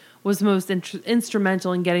that was most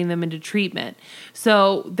instrumental in getting them into treatment.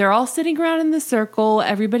 So they're all sitting around in the circle.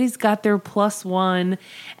 Everybody's got their +1,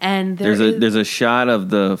 and there's a shot of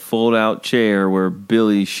the fold out chair where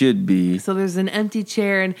Billy should be. So there's an empty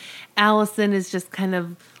chair, and Allison is just kind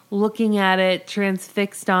of looking at it,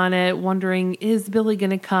 transfixed on it, wondering, is Billy going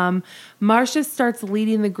to come? Marsha starts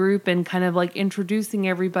leading the group and kind of like introducing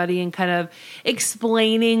everybody and kind of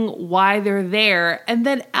explaining why they're there. And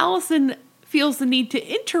then Allison feels the need to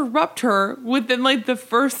interrupt her within like the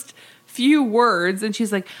first few words. And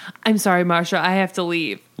she's like, I'm sorry, Marsha, I have to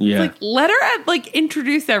leave. Yeah. It's like, let her like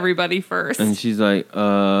introduce everybody first. And she's like,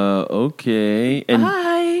 okay. And,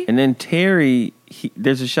 bye. And then Terry,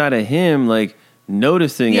 there's a shot of him like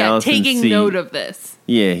noticing Allison's taking seat. note of this.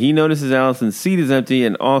 Yeah, he notices Allison's seat is empty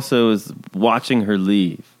and also is watching her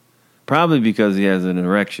leave. Probably because he has an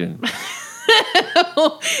erection.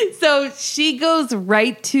 So she goes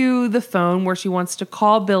right to the phone where she wants to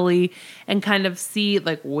call Billy and kind of see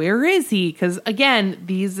like, where is he? Because again,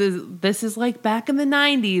 this is like back in the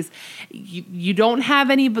 90s. You don't have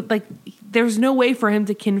any, but like there's no way for him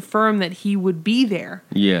to confirm that he would be there.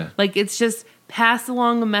 Yeah. Like it's just pass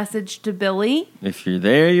along a message to Billy. If you're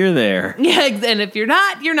there, you're there. Yeah, and if you're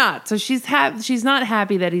not, you're not. So she's not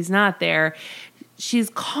happy that he's not there. She's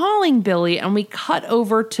calling Billy, and we cut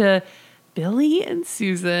over to Billy and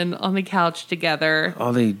Susan on the couch together.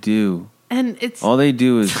 All they do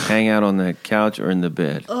is hang out on the couch or in the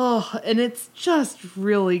bed. Oh, and it's just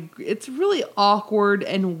really awkward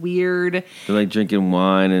and weird. They're like drinking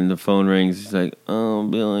wine and the phone rings. She's like, oh,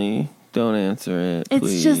 Billy, don't answer it,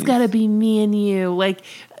 please. It's just gotta be me and you. Like,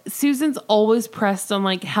 Susan's always pressed on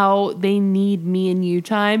like how they need me and you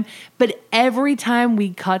time, but every time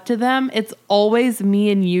we cut to them, it's always me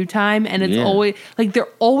and you time, and it's always like they're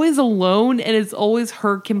always alone, and it's always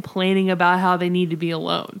her complaining about how they need to be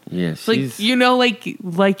alone. Yeah, like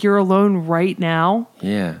like you're alone right now.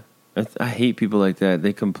 Yeah, I hate people like that.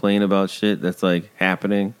 They complain about shit that's like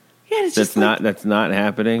happening. Yeah, it's just that's not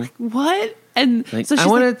happening. What? And Like, so she's I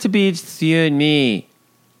want like, it to be just you and me.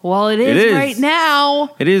 well, it It is is. right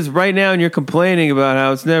now. It is right now, and you're complaining about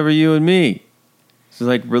how it's never you and me. So,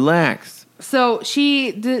 like, relax. So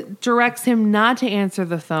she directs him not to answer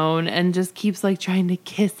the phone and just keeps like trying to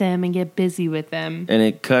kiss him and get busy with him. And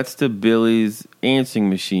it cuts to Billy's answering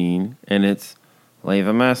machine, and it's, leave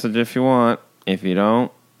a message if you want. If you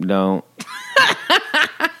don't.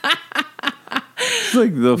 It's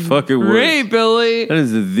like the fucking worst. Great, Billy. That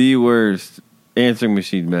is the worst answering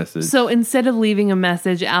machine message. So instead of leaving a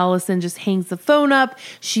message, Allison just hangs the phone up.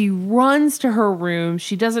 She runs to her room.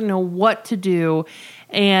 She doesn't know what to do.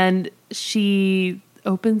 And she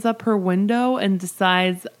opens up her window and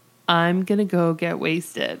decides, I'm going to go get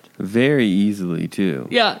wasted. Very easily, too.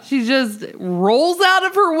 Yeah, she just rolls out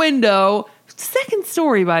of her window. Second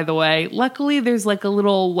story, by the way. Luckily, there's like a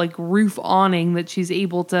little like roof awning that she's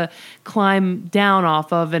able to climb down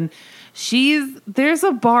off of. And there's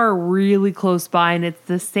a bar really close by, and it's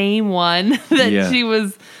the same one that she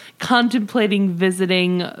was contemplating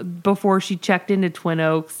visiting before she checked into Twin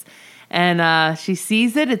Oaks. And she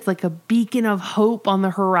sees it. It's like a beacon of hope on the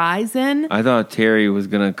horizon. I thought Terry was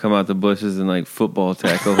going to come out the bushes and like football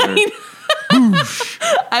tackle her.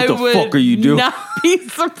 I the would fuck are you doing? not be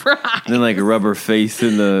surprised. And then like rub her face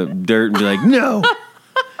in the dirt and be like,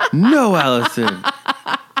 no, Allison.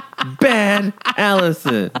 Bad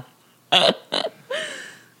Allison.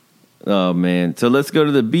 Oh, man. So let's go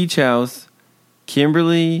to the beach house.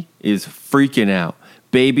 Kimberly is freaking out.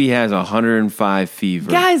 Baby has 105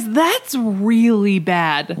 fever. Guys, that's really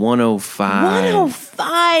bad. 105.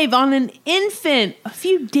 105 on an infant, a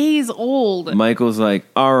few days old. Michael's like,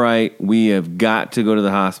 all right, we have got to go to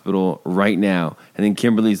the hospital right now. And then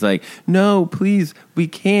Kimberly's like, no, please, we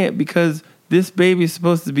can't because this baby's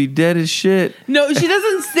supposed to be dead as shit. No, she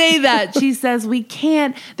doesn't say that. She says, we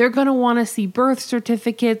can't. They're going to want to see birth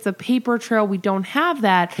certificates, a paper trail. We don't have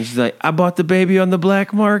that. And she's like, I bought the baby on the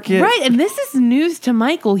black market. Right, and this is news to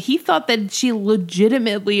Michael. He thought that she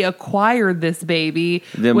legitimately acquired this baby.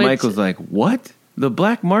 Then Michael's like, what? The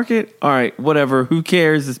black market? All right, whatever. Who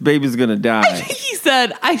cares? This baby's going to die. He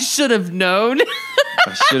said, I should have known.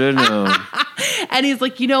 I should have known. And he's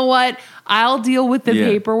like, you know what? I'll deal with the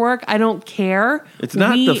paperwork. I don't care. It's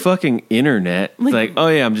not the fucking internet. It's like, oh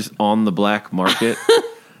yeah, I'm just on the black market.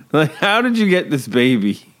 Like, how did you get this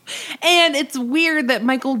baby? And it's weird that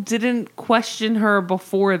Michael didn't question her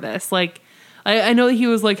before this. Like, I know he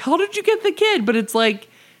was like, how did you get the kid? But it's like,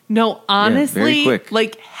 no, honestly, very quick.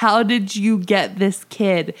 Like, how did you get this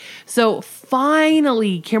kid? So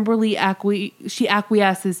finally, Kimberly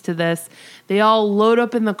acquiesces to this. They all load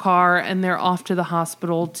up in the car and they're off to the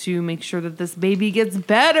hospital to make sure that this baby gets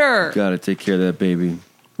better. Gotta take care of that baby.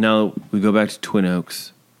 Now we go back to Twin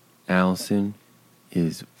Oaks. Allison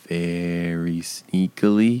is very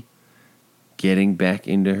sneakily getting back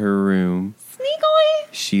into her room. Sneakily?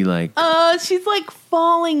 She like she's like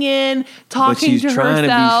falling in, talking but she's to trying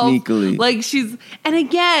herself. to be sneakily. Like and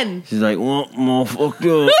again, she's like, well, I'm all fucked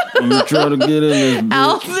up. I'm gonna try to get in this bitch.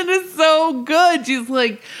 Allison is so good. She's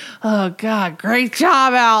like, oh God, great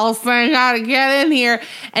job, Allison. Gotta get in here.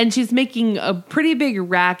 And she's making a pretty big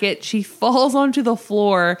racket. She falls onto the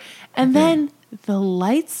floor, and then the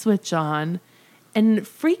lights switch on. And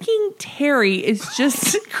freaking Terry is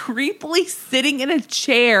just creepily sitting in a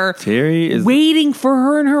chair. Terry is waiting for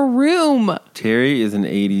her in her room. Terry is an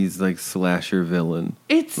 80s like slasher villain.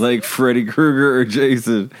 It's like Freddy Krueger or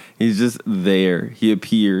Jason. He's just there. He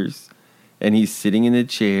appears and he's sitting in the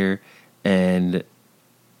chair and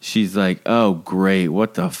she's like, oh, great.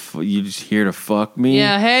 What the you just here to fuck me?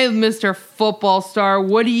 Yeah, hey, Mr. Football Star,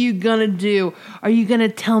 what are you gonna do? Are you gonna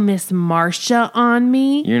tell Miss Marcia on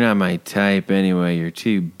me? You're not my type anyway. You're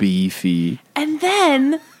too beefy. And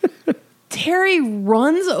then Terry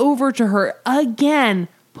runs over to her again,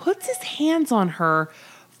 puts his hands on her,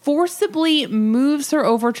 forcibly moves her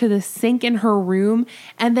over to the sink in her room,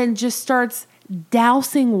 and then just starts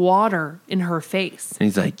dousing water in her face. And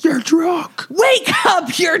he's like, you're drunk. Wake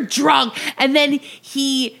up, you're drunk. And then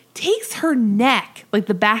he takes her neck, like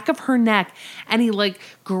the back of her neck, and he like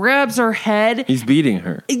grabs her head. He's beating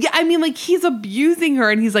her. I mean, like he's abusing her,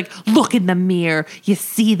 and he's like, look in the mirror. You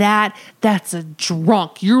see that? That's a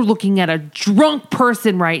drunk. You're looking at a drunk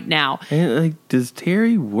person right now. And like, does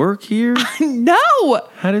Terry work here? No.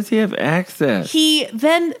 How does he have access? He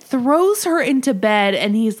then throws her into bed,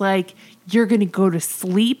 and he's like, you're going to go to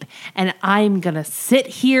sleep, and I'm going to sit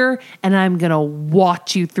here, and I'm going to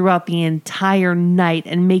watch you throughout the entire night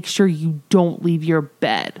and make sure you don't leave your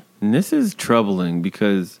bed. And this is troubling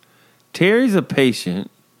because Terry's a patient,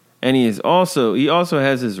 and he also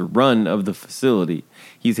has his run of the facility.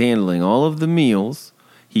 He's handling all of the meals.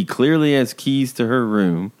 He clearly has keys to her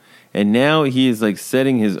room. And now he is like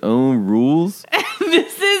setting his own rules.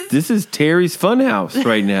 This is Terry's funhouse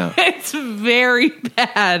right now. It's very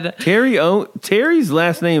bad. Terry's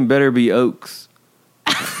last name better be Oaks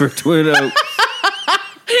for Twin Oaks.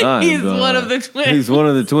 He's one of the twins. He's one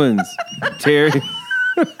of the twins.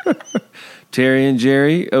 Terry and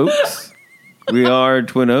Jerry Oaks. We are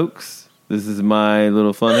Twin Oaks. This is my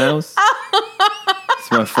little funhouse.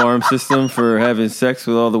 It's my farm system for having sex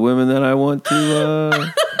with all the women that I want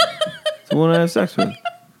to have sex with.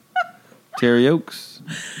 Terry Oaks.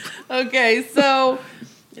 Okay, so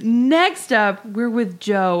next up, we're with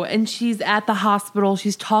Jo, and she's at the hospital.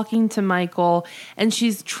 She's talking to Michael, and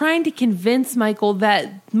she's trying to convince Michael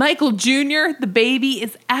that Michael Jr., the baby,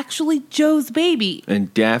 is actually Jo's baby.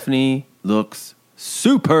 And Daphne looks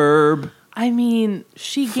superb. I mean,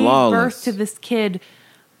 she gave birth to this kid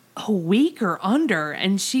a week or under,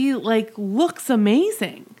 and she, like, looks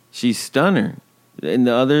amazing. She's stunning. In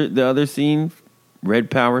the other scene, red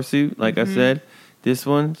power suit, like I said, this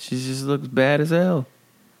one, she just looks bad as hell.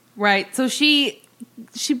 Right. So she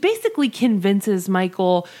basically convinces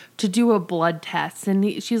Michael to do a blood test.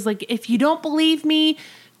 And she's like, if you don't believe me,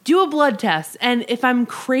 do a blood test. And if I'm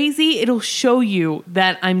crazy, it'll show you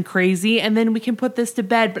that I'm crazy. And then we can put this to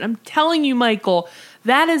bed. But I'm telling you, Michael,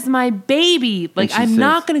 that is my baby. Like, I'm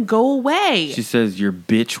not going to go away. She says, your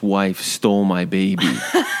bitch wife stole my baby.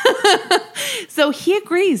 So he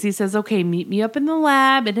agrees. He says, okay, meet me up in the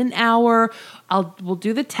lab in an hour. We'll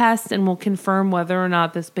do the test and we'll confirm whether or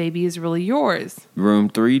not this baby is really yours. Room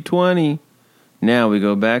 320. Now we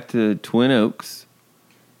go back to Twin Oaks.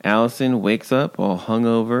 Allison wakes up all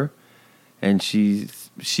hungover and she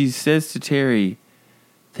says to Terry,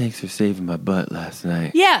 thanks for saving my butt last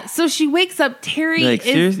night. Yeah, so she wakes up. Terry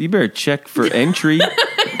seriously, you better check for entry. You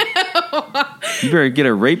better get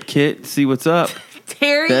a rape kit, see what's up.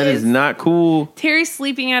 That is not cool. Terry's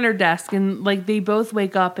sleeping at her desk, and like they both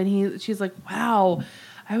wake up, and she's like, "Wow,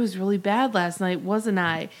 I was really bad last night, wasn't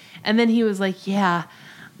I?" And then he was like, "Yeah,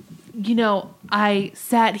 you know, I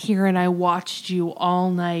sat here and I watched you all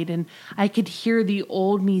night, and I could hear the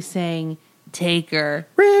old me saying, 'Take her.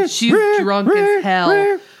 She's drunk as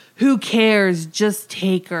hell. Who cares? Just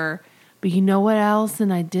take her.' But you know what,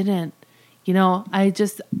 Allison? I didn't. You know, I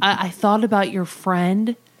thought about your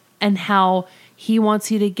friend and how he wants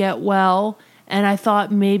you to get well, and I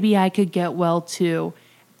thought maybe I could get well too."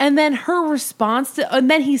 And then her response and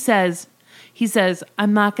then he says,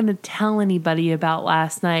 "I'm not going to tell anybody about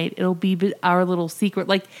last night. It'll be our little secret."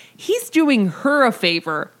 Like, he's doing her a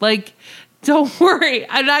favor. Like, don't worry,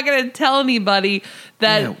 I'm not going to tell anybody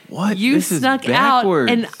that you snuck out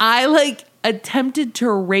and I like attempted to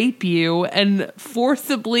rape you and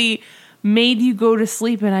forcibly made you go to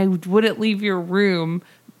sleep and I wouldn't leave your room.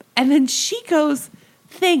 And then she goes,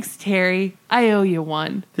 "Thanks, Terry. I owe you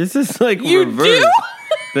one." This is like you reverse. Do?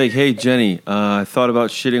 Like, hey, Jenny, I thought about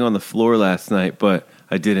shitting on the floor last night, but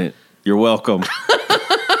I didn't. You're welcome.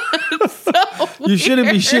 You shouldn't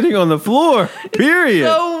be shitting on the floor, period.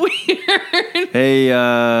 So weird. Hey,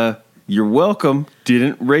 you're welcome.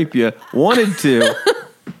 Didn't rape you. Wanted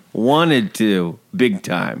to. Big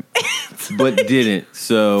time. But didn't.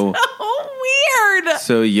 So weird.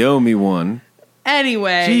 So you owe me one.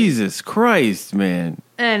 Anyway. Jesus Christ, man.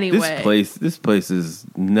 Anyway. This place is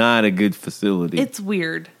not a good facility. It's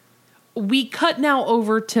weird. We cut now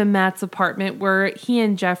over to Matt's apartment where he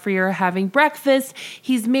and Jeffrey are having breakfast.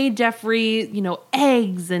 He's made Jeffrey,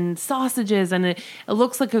 eggs and sausages, and it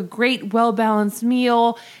looks like a great, well-balanced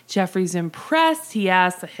meal. Jeffrey's impressed. He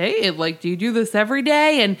asks, "Hey, do you do this every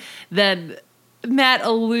day?" And then Matt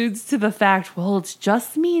alludes to the fact, "Well, it's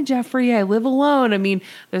just me, Jeffrey. I live alone. I mean,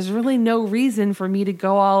 there's really no reason for me to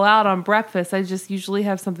go all out on breakfast. I just usually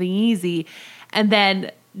have something easy." And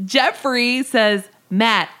then Jeffrey says,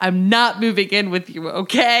 "Matt, I'm not moving in with you,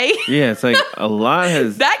 okay?" Yeah, it's like a lot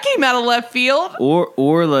has... That came out of left field.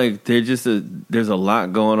 Or like there's a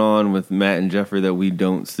lot going on with Matt and Jeffrey that we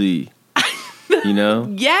don't see. You know?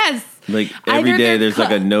 Yes. Like every day there's like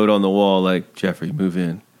a note on the wall like, "Jeffrey, move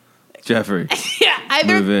in. Jeffrey, yeah,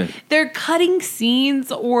 either move in." They're cutting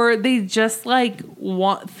scenes or they just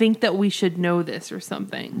think that we should know this or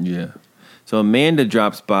something. Yeah. So Amanda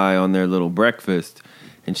drops by on their little breakfast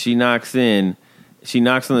and she knocks in. She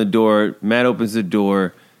knocks on the door. Matt opens the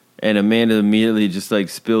door, and Amanda immediately just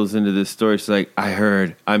spills into this story. She's like, "I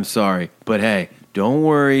heard. I'm sorry, but hey, don't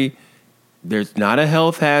worry. There's not a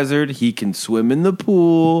health hazard. He can swim in the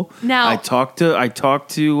pool. Now I talked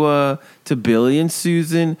to Billy and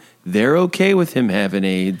Susan. They're okay with him having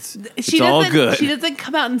AIDS. It's all good. She doesn't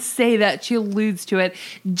come out and say that. She alludes to it.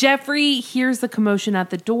 Jeffrey hears the commotion at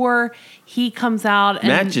the door. He comes out and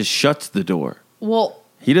Matt just shuts the door. Well,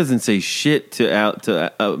 he doesn't say shit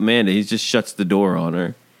to Amanda. He just shuts the door on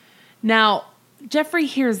her. Now, Jeffrey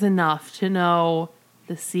hears enough to know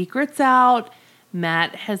the secret's out.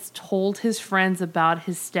 Matt has told his friends about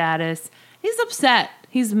his status. He's upset.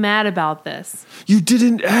 He's mad about this. You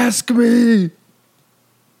didn't ask me.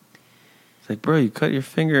 It's like, bro, you cut your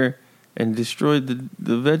finger and destroyed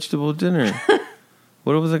the vegetable dinner.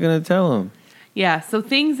 What was I going to tell him? Yeah, so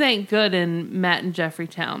things ain't good in Matt and Jeffrey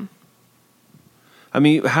Town. I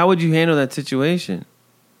mean, how would you handle that situation?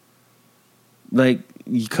 Like,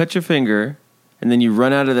 you cut your finger, and then you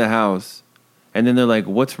run out of the house, and then they're like,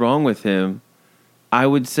 what's wrong with him? I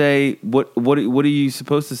would say, what are you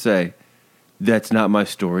supposed to say? That's not my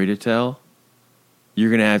story to tell. You're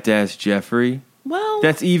going to have to ask Jeffrey. Well,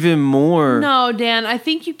 that's even more. No, Dan, I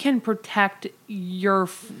think you can protect your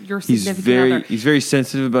significant other. He's very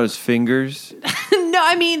sensitive about his fingers. No,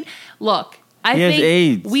 I mean, look, I he think has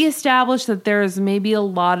AIDS. We established that there's maybe a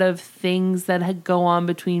lot of things that go on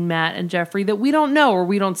between Matt and Jeffrey that we don't know or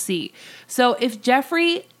we don't see. So if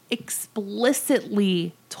Jeffrey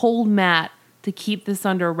explicitly told Matt to keep this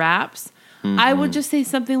under wraps, I would just say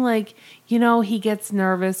something like, he gets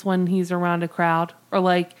nervous when he's around a crowd, or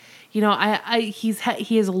like, he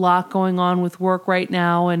has a lot going on with work right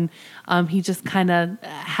now, and he just kind of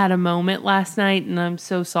had a moment last night, and I'm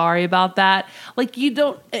so sorry about that. Like,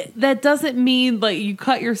 that doesn't mean like you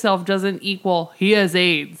cut yourself doesn't equal he has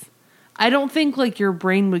AIDS. I don't think like your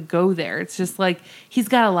brain would go there. It's just like he's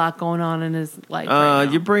got a lot going on in his life right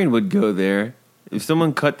now. Your brain would go there if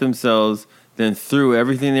someone cut themselves, then threw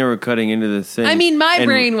everything they were cutting into the sink. I mean, my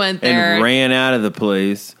brain went there and ran out of the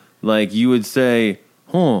place. Like, you would say,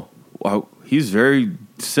 "Wow, he's very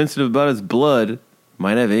sensitive about his blood.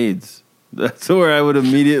 Might have AIDS." That's where I would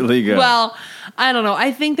immediately go. Well, I don't know.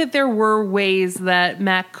 I think that there were ways that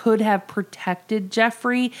Matt could have protected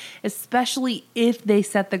Jeffrey, especially if they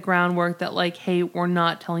set the groundwork that, like, hey, we're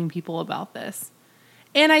not telling people about this.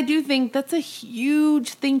 And I do think that's a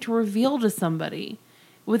huge thing to reveal to somebody.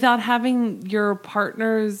 Without having your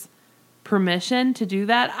partner's permission to do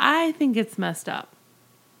that, I think it's messed up.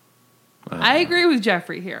 I agree with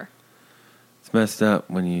Jeffrey here. It's messed up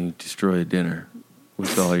when you destroy a dinner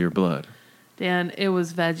with all your blood. Dan, it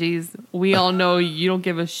was veggies. We all know you don't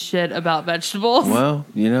give a shit about vegetables. Well,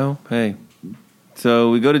 hey.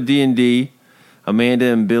 So we go to D&D. Amanda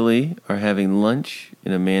and Billy are having lunch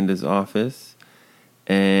in Amanda's office.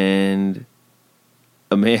 And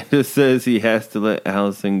Amanda says he has to let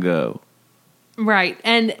Allison go. Right.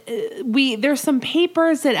 And there's some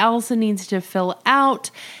papers that Allison needs to fill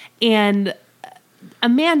out, and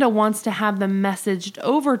Amanda wants to have them messaged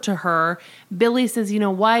over to her. Billy says,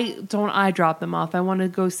 why don't I drop them off? I want to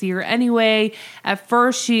go see her anyway. At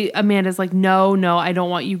first, Amanda's like, no, I don't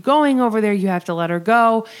want you going over there. You have to let her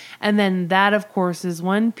go. And then that, of course, is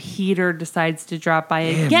when Peter decides to drop by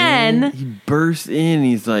again. Man, he bursts in.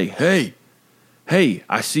 He's like, hey,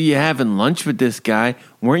 I see you having lunch with this guy.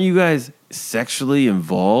 Weren't you guys sexually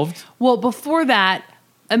involved? Well, before that,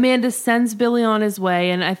 Amanda sends Billy on his way,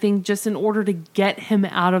 and I think just in order to get him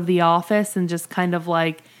out of the office and just kind of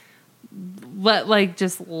let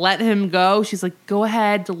him go, she's like, go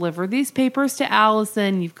ahead, deliver these papers to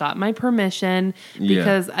Allison. You've got my permission.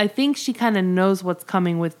 Because I think she kind of knows what's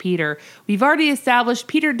coming with Peter. We've already established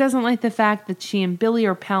Peter doesn't like the fact that she and Billy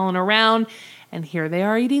are palling around, and here they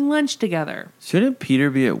are eating lunch together. Shouldn't Peter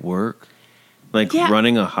be at work?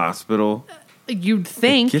 Running a hospital? You'd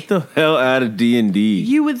think. Get the hell out of D&D.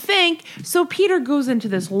 You would think. So Peter goes into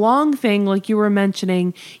this long thing like you were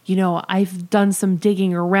mentioning. I've done some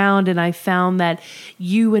digging around and I found that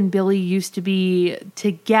you and Billy used to be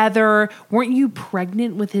together. Weren't you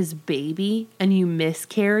pregnant with his baby and you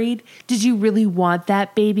miscarried? Did you really want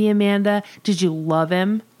that baby, Amanda? Did you love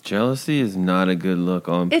him? Jealousy is not a good look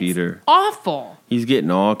on Peter. It's awful. He's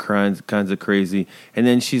getting all kinds of crazy. And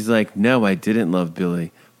then she's like, no, I didn't love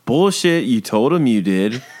Billy. Bullshit, you told him you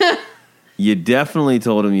did. You definitely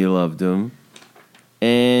told him you loved him.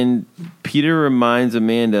 And Peter reminds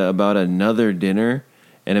Amanda about another dinner.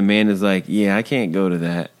 And Amanda's like, yeah, I can't go to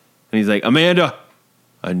that. And he's like, Amanda,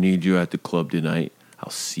 I need you at the club tonight. I'll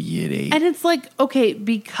see you at 8. And it's like, okay,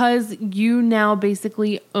 because you now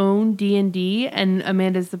basically own D&D and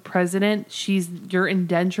Amanda's the president, she's your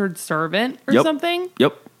indentured servant or something?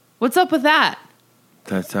 Yep. What's up with that?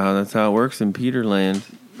 That's how it works in Peterland.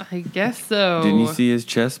 I guess so. Didn't you see his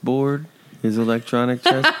chessboard? his electronic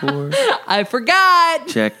chessboard. I forgot.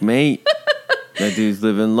 Checkmate. That dude's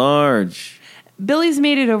living large. Billy's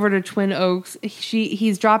made it over to Twin Oaks.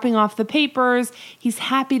 He's dropping off the papers. He's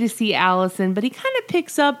happy to see Allison, but he kind of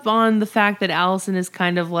picks up on the fact that Allison is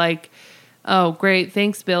kind of like, oh, great.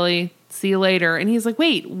 Thanks, Billy. See you later. And he's like,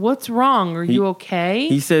 wait, what's wrong? Are you okay?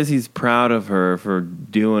 He says he's proud of her for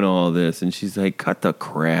doing all this. And she's like, cut the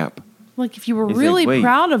crap. Like, if you were really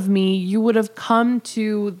proud of me, you would have come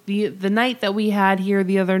to the night that we had here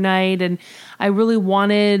the other night. And I really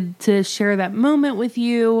wanted to share that moment with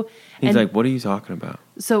you. He's like, what are you talking about?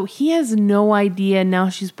 So he has no idea. Now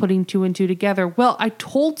she's putting two and two together. Well, I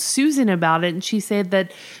told Susan about it, and she said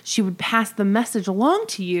that she would pass the message along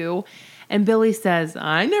to you. And Billy says,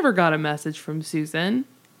 I never got a message from Susan.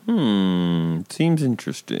 Seems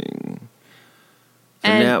interesting. So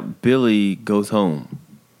now Billy goes home.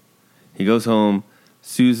 He goes home.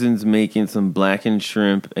 Susan's making some blackened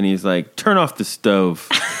shrimp, and he's like, turn off the stove.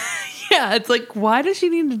 Yeah, it's like, why does she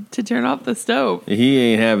need to turn off the stove? He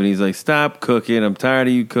ain't having it. He's like, stop cooking. I'm tired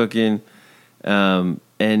of you cooking.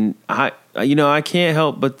 And I can't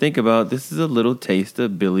help but think about this is a little taste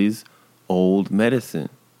of Billy's old medicine.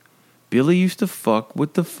 Billy used to fuck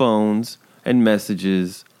with the phones and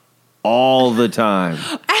messages all the time.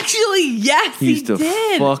 Actually, yes, he used to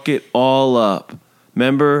fuck it all up.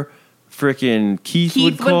 Remember? Freaking Keith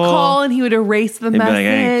would call and he would erase the message. Be like,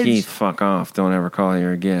 hey, Keith, fuck off. Don't ever call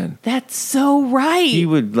here again. That's so right. He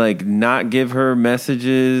would like not give her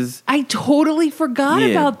messages. I totally forgot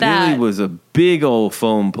about that. Billy was a big old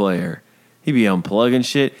phone player. He'd be unplugging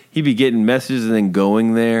shit. He'd be getting messages and then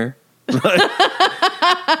going there.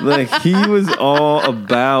 Like he was all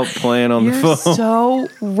about playing on the phone. So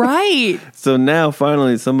right. So now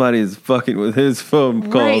finally somebody is fucking with his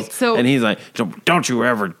phone calls. Right, and he's like, don't you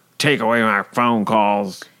ever take away my phone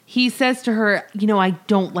calls. He says to her, I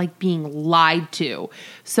don't like being lied to.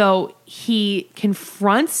 So he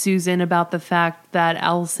confronts Susan about the fact that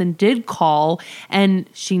Allison did call and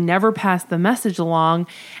she never passed the message along.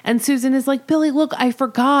 And Susan is like, Billy, look, I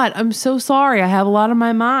forgot. I'm so sorry. I have a lot on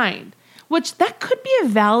my mind. Which that could be a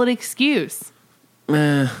valid excuse.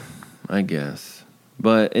 I guess.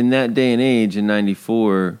 But in that day and age, in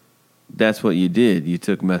 94, that's what you did. You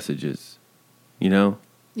took messages,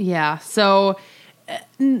 Yeah, so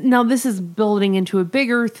now this is building into a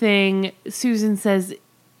bigger thing. Susan says,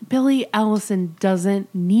 Billy, Allison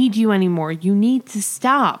doesn't need you anymore. You need to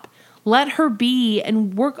stop. Let her be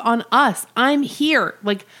and work on us. I'm here.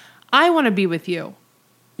 Like, I want to be with you.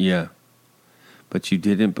 Yeah, but you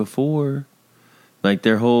didn't before. Like,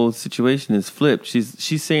 their whole situation is flipped.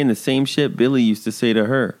 She's saying the same shit Billy used to say to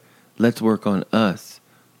her. Let's work on us.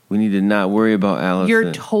 We need to not worry about Allison.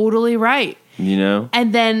 You're totally right.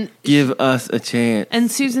 And then give us a chance.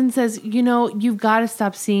 And Susan says, you've got to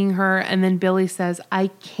stop seeing her. And then Billy says, I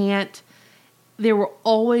can't. There will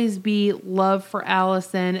always be love for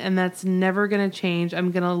Allison, and that's never going to change.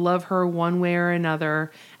 I'm going to love her one way or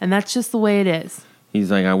another. And that's just the way it is.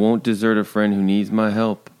 He's like, I won't desert a friend who needs my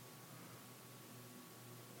help.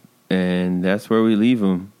 And that's where we leave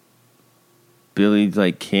him. Billy's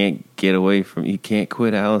like, can't get away from, he can't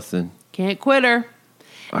quit Allison. Can't quit her.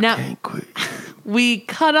 I can't quit. We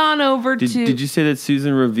cut on over to... Did you say that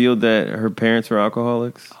Susan revealed that her parents were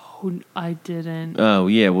alcoholics? Oh, I didn't. Oh,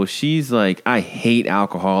 yeah. Well, she's like, I hate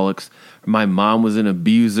alcoholics. My mom was an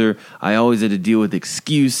abuser. I always had to deal with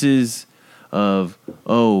excuses of,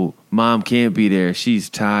 oh, mom can't be there. She's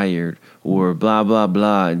tired. Or blah, blah,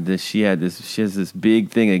 blah. And she has this big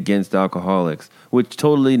thing against alcoholics, which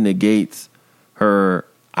totally negates her,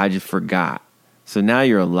 I just forgot. So now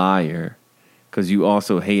you're a liar. Because you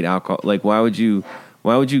also hate alcohol. Like, why would you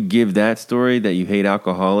give that story that you hate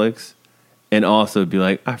alcoholics and also be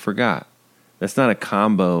like, I forgot? That's not a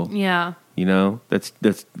combo. Yeah.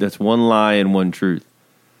 That's one lie and one truth.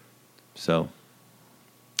 So,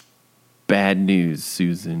 bad news,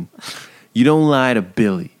 Susan. You don't lie to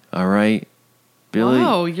Billy, all right? Billy.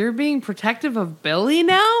 Oh, you're being protective of Billy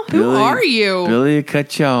now? Who are you? Billy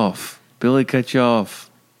cut you off.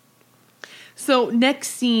 So next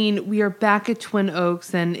scene, we are back at Twin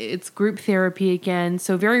Oaks, and it's group therapy again.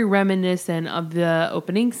 So very reminiscent of the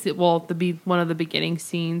opening, one of the beginning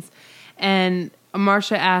scenes. And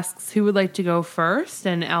Marcia asks who would like to go first,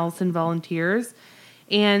 and Allison volunteers.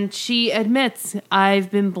 And she admits,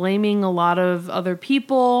 I've been blaming a lot of other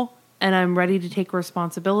people, and I'm ready to take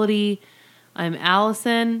responsibility. I'm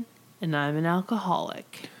Allison, and I'm an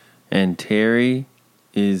alcoholic. And Terry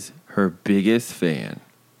is her biggest fan.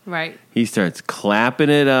 Right. He starts clapping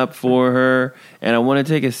it up for her. And I want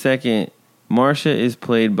to take a second. Marcia is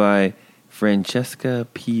played by Francesca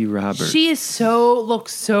P. Roberts. She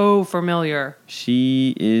looks so familiar.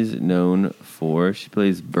 She is known for, she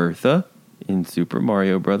plays Bertha in Super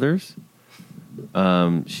Mario Brothers.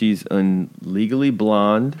 She's Legally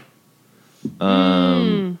Blonde.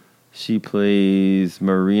 She plays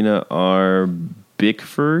Marina R.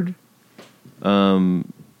 Bickford.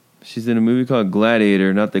 She's in a movie called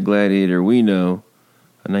Gladiator, not the Gladiator we know,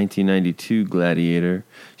 a 1992 Gladiator.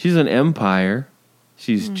 She's on Empire.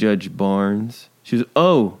 She's Judge Barnes.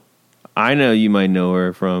 I know you might know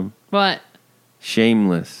her from What?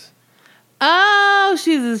 Shameless. Oh,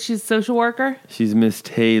 she's a social worker? She's Miss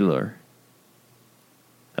Taylor.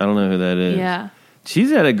 I don't know who that is. Yeah. She's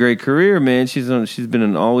had a great career, man. She's been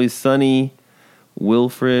in Always Sunny,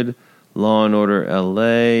 Wilfred, Law and Order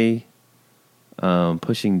L.A.,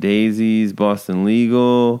 Pushing Daisies, Boston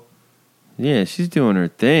Legal. Yeah, she's doing her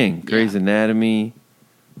thing. Grey's Anatomy.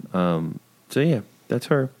 So yeah, that's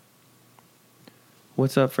her.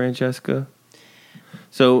 What's up, Francesca?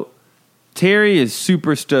 So Terry is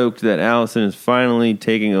super stoked that Allison is finally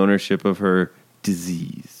taking ownership of her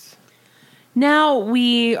disease. Now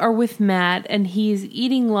we are with Matt, and he's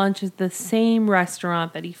eating lunch at the same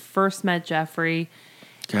restaurant that he first met Jeffrey.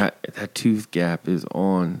 God, that tooth gap is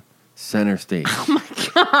on center stage. Oh my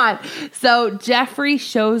God. So Jeffrey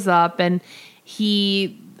shows up, and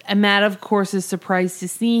Matt, of course, is surprised to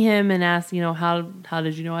see him and asks, how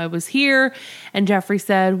did you know I was here? And Jeffrey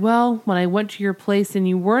said, well, when I went to your place and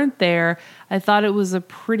you weren't there, I thought it was a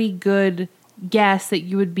pretty good guess that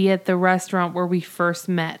you would be at the restaurant where we first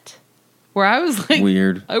met. Where I was like,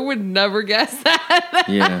 weird. I would never guess that.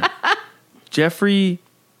 Yeah. Jeffrey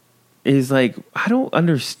is like, I don't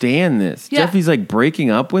understand this. Yeah. Jeffrey's like breaking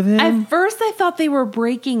up with him. At first, I thought they were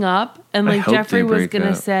breaking up, and I like hope Jeffrey they was break going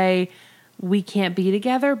to up. say, we can't be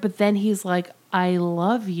together. But then he's like, I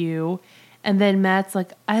love you. And then Matt's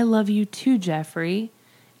like, I love you too, Jeffrey.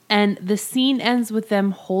 And the scene ends with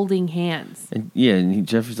them holding hands. And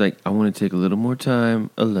Jeffrey's like, I want to take a little more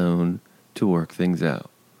time alone to work things out.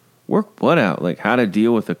 Work what out? Like how to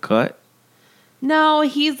deal with a cut? No,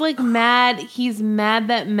 he's like mad. He's mad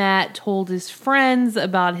that Matt told his friends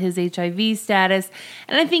about his HIV status.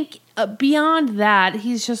 And I think beyond that,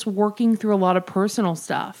 he's just working through a lot of personal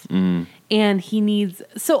stuff. And he needs...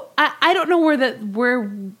 So I don't know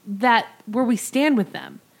where we stand with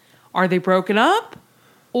them. Are they broken up?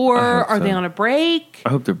 Or are they on a break? I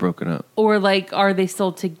hope they're broken up. Or like, are they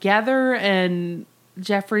still together and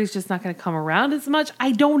Jeffrey's just not going to come around as much?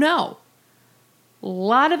 I don't know. A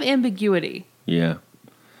lot of ambiguity. Yeah.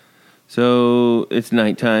 So it's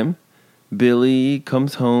nighttime. Billy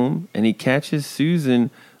comes home and he catches Susan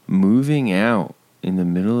moving out in the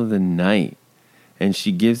middle of the night. And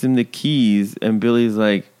she gives him the keys and Billy's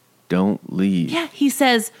like, don't leave. Yeah, he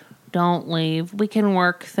says, don't leave. We can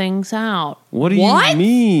work things out. What do you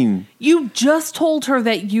mean? You just told her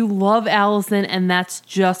that you love Allison and that's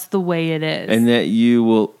just the way it is. And that she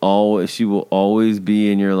will always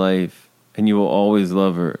be in your life and you will always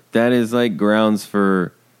love her. That is like grounds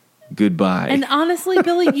for goodbye. And honestly,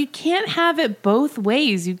 Billy, you can't have it both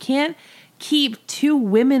ways. You can't keep two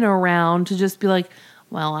women around to just be like,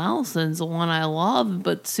 well, Allison's the one I love,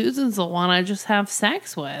 but Susan's the one I just have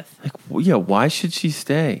sex with. Like, yeah, why should she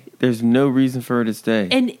stay? There's no reason for her to stay.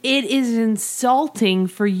 And it is insulting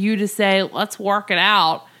for you to say, let's work it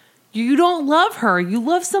out. You don't love her. You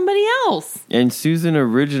love somebody else. And Susan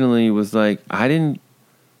originally was like,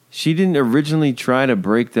 she didn't originally try to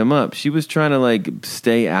break them up. She was trying to like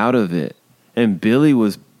stay out of it. And Billy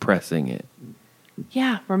was pressing it.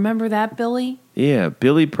 Yeah, remember that, Billy? Yeah,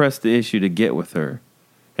 Billy pressed the issue to get with her.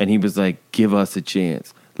 And he was like, give us a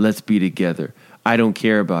chance. Let's be together. I don't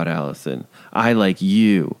care about Allison. I like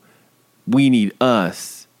you. We need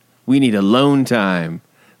us. We need alone time.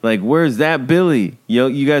 Like, where's that Billy?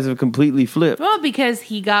 You guys have completely flipped. Well, because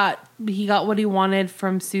he got what he wanted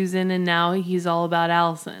from Susan, and now he's all about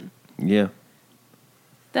Allison. Yeah.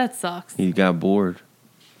 That sucks. He got bored.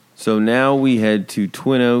 So now we head to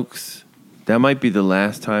Twin Oaks. That might be the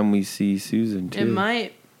last time we see Susan, too. It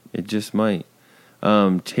might. It just might.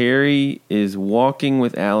 Terry is walking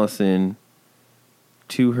with Allison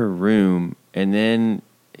to her room, and then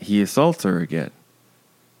he assaults her again.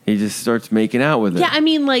 He just starts making out with her. Yeah, I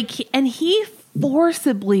mean, and he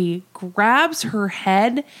forcibly grabs her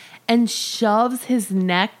head and shoves his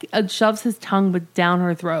tongue down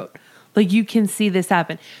her throat. Like, you can see this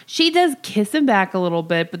happen. She does kiss him back a little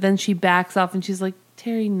bit, but then she backs off and she's like,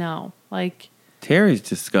 Terry, no. Like, Terry's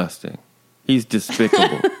disgusting. He's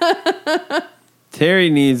despicable. Terry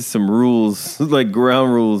needs some rules, like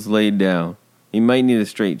ground rules laid down. He might need a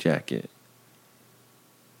straitjacket.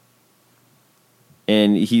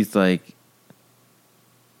 And he's like,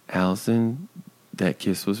 Allison, that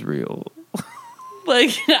kiss was real.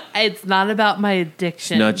 Like, it's not about my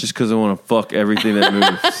addiction. Not just because I want to fuck everything that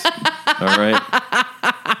moves. All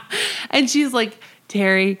right? And she's like,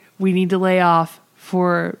 Terry, we need to lay off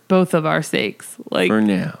for both of our sakes. Like, For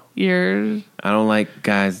now. I don't like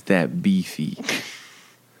guys that beefy.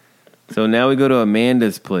 So now we go to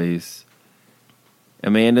Amanda's place.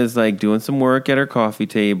 Amanda's like doing some work at her coffee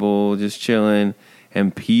table, just chilling.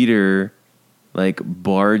 And Peter like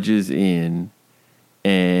barges in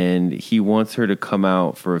and he wants her to come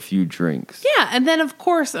out for a few drinks. Yeah. And then, of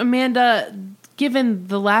course, Amanda, given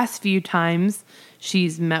the last few times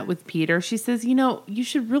she's met with Peter, she says, you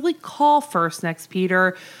should really call first next,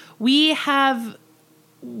 Peter. We have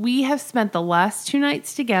spent the last 2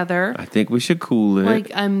 nights together. I think we should cool it.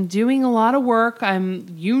 Like, I'm doing a lot of work. I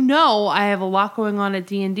have a lot going on at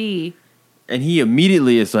D&D. And he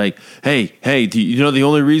immediately is like, hey, do you know the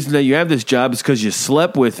only reason that you have this job is because you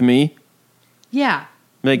slept with me? Yeah.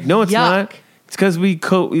 Like, no, it's Yuck. not. It's because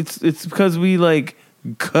it's because we like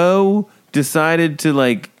decided to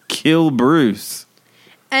like kill Bruce.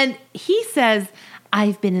 And he says,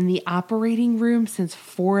 I've been in the operating room since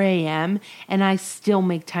 4 a.m. and I still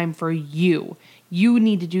make time for you. You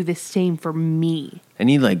need to do the same for me. And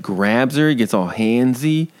he like grabs her, he gets all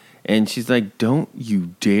handsy, and she's like, don't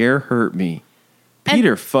you dare hurt me.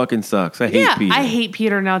 Peter fucking sucks. I hate Peter. I hate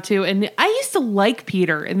Peter now too. And I used to like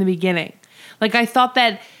Peter in the beginning. Like, I thought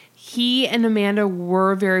that he and Amanda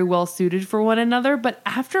were very well suited for one another. But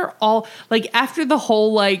after the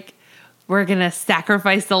whole, like, we're going to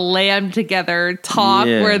sacrifice the lamb together talk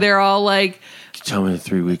where they're all like, tell me the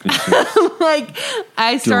 3 weaknesses. like,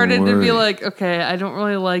 I started to be worry. like, okay, I don't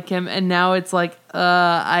really like him. And now it's like,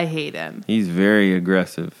 I hate him. He's very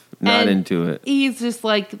aggressive. Not into it. He's just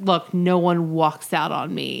like, look, no one walks out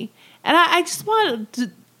on me. And I just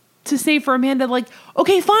wanted to say for Amanda, like,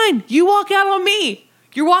 okay, fine. You walk out on me.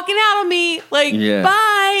 You're walking out on me. Like,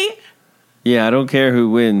 bye. Yeah, I don't care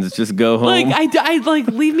who wins. Just go home. Like, I like,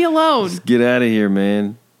 leave me alone. Just get out of here,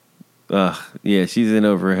 man. Ugh, yeah, she's in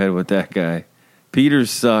over her head with that guy. Peter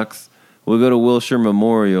sucks. We'll go to Wilshire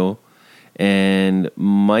Memorial, and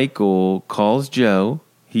Michael calls Joe.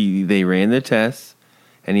 They ran the tests,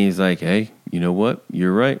 and he's like, hey, you know what?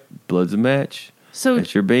 You're right. Blood's a match. So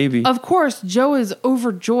that's your baby. Of course, Joe is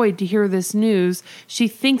overjoyed to hear this news. She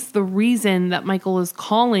thinks the reason that Michael is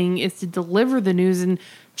calling is to deliver the news and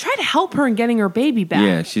try to help her in getting her baby back.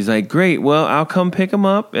 Yeah, she's like, great. Well, I'll come pick him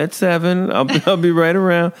up at 7. I'll be right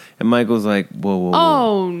around. And Michael's like, whoa.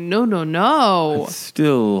 Oh, no. It's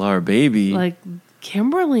still our baby. Like,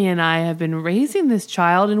 Kimberly and I have been raising this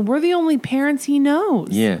child, and we're the only parents he knows.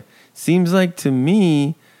 Yeah. Seems like to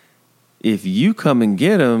me, if you come and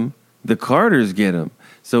get him, the Carters get him.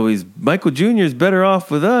 So Michael Jr. is better off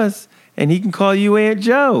with us, and he can call you Aunt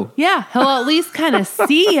Joe. Yeah, he'll at least kind of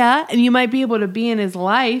see ya, and you might be able to be in his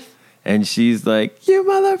life. And she's like, you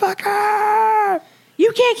motherfucker!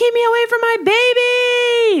 You can't keep me away from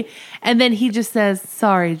my baby! And then he just says,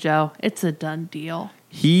 sorry, Joe, it's a done deal.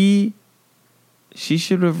 She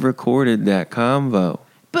should have recorded that convo.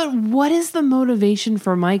 But what is the motivation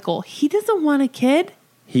for Michael? He doesn't want a kid.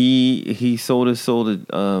 He sold his soul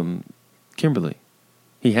to Kimberly.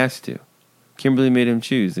 He has to. Kimberly made him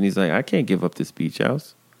choose, and he's like, I can't give up this beach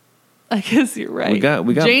house. I guess you're right. We got.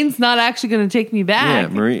 Jane's not actually going to take me back.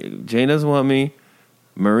 Yeah, Jane doesn't want me.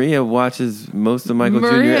 Maria watches most of Michael Jr.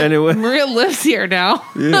 anyway. Maria lives here now.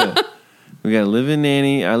 Yeah. We got a live-in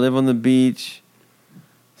nanny. I live on the beach.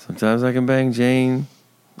 Sometimes I can bang Jane.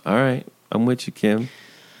 All right. I'm with you, Kim.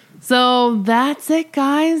 So that's it,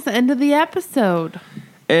 guys. End of the episode.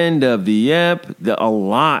 End of the ep. A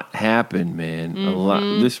lot happened, man. A lot.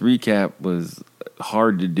 This recap was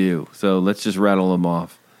hard to do. So let's just rattle them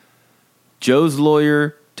off. Joe's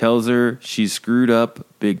lawyer tells her she's screwed up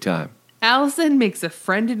big time. Allison makes a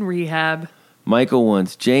friend in rehab. Michael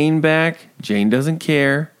wants Jane back. Jane doesn't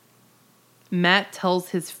care. Matt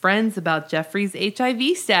tells his friends about Jeffrey's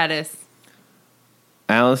HIV status.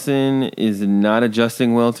 Allison is not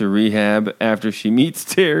adjusting well to rehab after she meets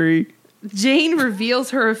Terry. Jane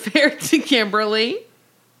reveals her affair to Kimberly.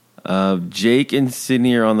 Jake and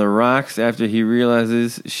Sydney are on the rocks after he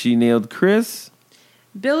realizes she nailed Chris.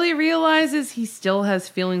 Billy realizes he still has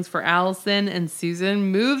feelings for Allison, and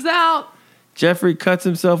Susan moves out. Jeffrey cuts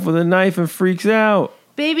himself with a knife and freaks out.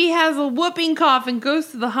 Baby has a whooping cough and goes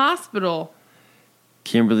to the hospital.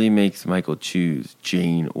 Kimberly makes Michael choose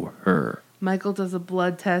Jane or her. Michael does a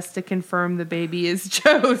blood test to confirm the baby is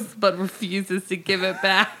Joe's, but refuses to give it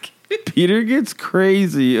back. Peter gets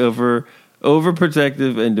crazy over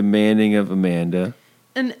overprotective and demanding of Amanda.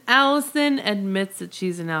 And Allison admits that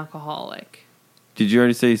she's an alcoholic. Did you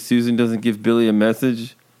already say Susan doesn't give Billy a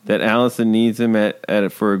message that Allison needs him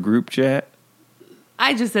for a group chat?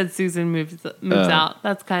 I just said Susan moves out.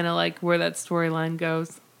 That's kind of like where that storyline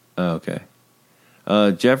goes. Oh, okay.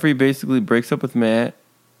 Jeffrey basically breaks up with Matt.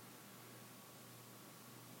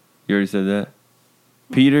 You already said that?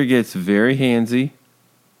 Peter gets very handsy.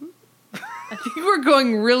 I think we're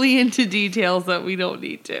going really into details that we don't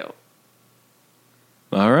need to.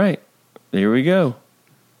 All right. Here we go.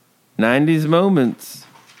 90s moments.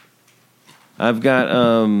 I've got,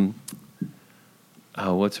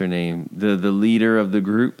 what's her name? The leader of the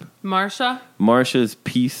group. Marsha? Marsha's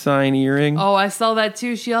peace sign earring. Oh, I saw that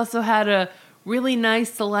too. She also had a really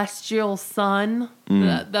nice celestial sun,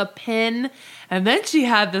 the pin. And then she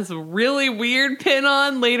had this really weird pin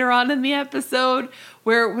on later on in the episode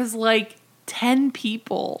where it was like 10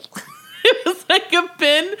 people. It was like a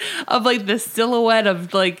pin of like the silhouette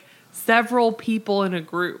of like several people in a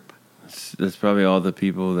group. That's probably all the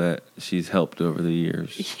people that she's helped over the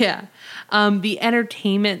years. Yeah. The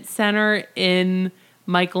entertainment center in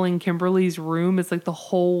Michael and Kimberly's room is like the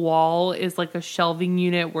whole wall is like a shelving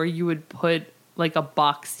unit where you would put like a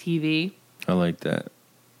box TV. I like that.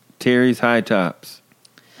 Terry's high tops.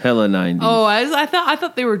 Hella 90s. Oh, I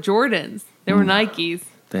thought they were Jordans. They were Nikes.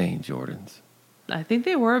 They ain't Jordans. I think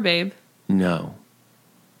they were, babe. No.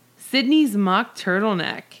 Sydney's mock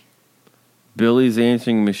turtleneck. Billy's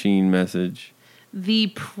answering machine message. The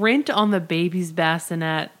print on the baby's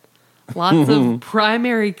bassinet. Lots of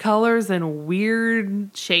primary colors and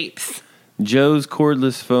weird shapes. Joe's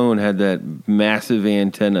cordless phone had that massive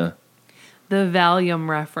antenna. The Valium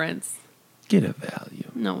reference. Get a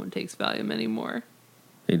Valium. No one takes Valium anymore.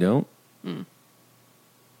 They don't?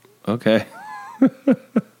 Okay.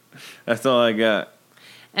 That's all I got.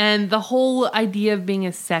 And the whole idea of being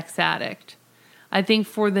a sex addict. I think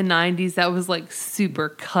for the 90s, that was like super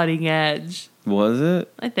cutting edge. Was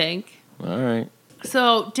it? I think. All right.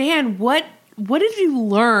 So, Dan, what did you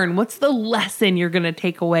learn? What's the lesson you're going to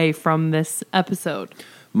take away from this episode?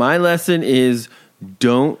 My lesson is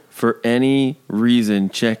don't for any reason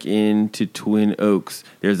check in to Twin Oaks.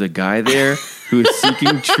 There's a guy there who is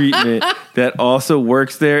seeking treatment that also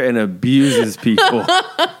works there and abuses people.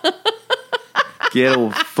 Get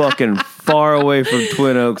fucking far away from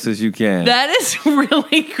Twin Oaks as you can. That is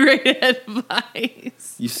really great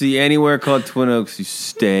advice. You see anywhere called Twin Oaks, you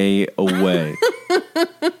stay away.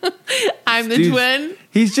 I'm the twin.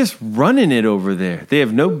 He's just running it over there. They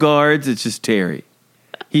have no guards. It's just Terry.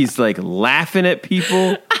 He's like laughing at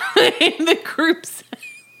people. In the groups.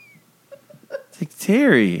 It's like,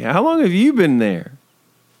 Terry, how long have you been there?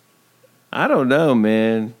 I don't know,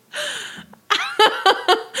 man.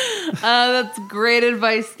 That's great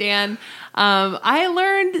advice, Dan. I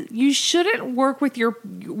learned you shouldn't work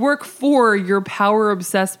for your power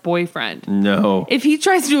obsessed boyfriend. No. If he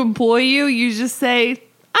tries to employ you, you just say,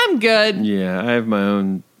 "I'm good." Yeah, I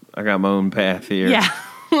got my own path here. Yeah.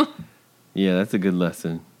 Yeah, that's a good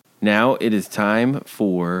lesson. Now it is time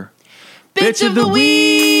for Bitch of the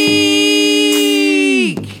Week.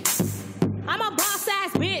 I'm a boss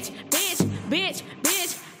ass bitch.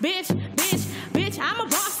 I'm a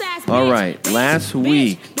boss ass bitch. All right, last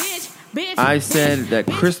week I said that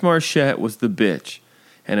Chris Marchette was the bitch,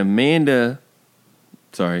 and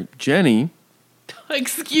Jenny.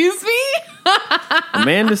 Excuse me?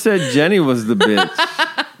 Amanda said Jenny was the bitch.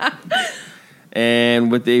 And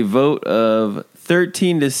with a vote of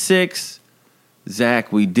 13-6,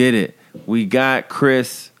 Zach, we did it. We got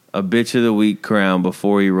Chris a bitch of the week crown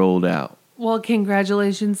before he rolled out. Well,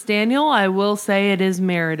 congratulations, Daniel. I will say it is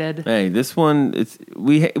merited. Hey, this one,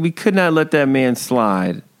 we could not let that man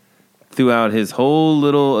slide throughout his whole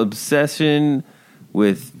little obsession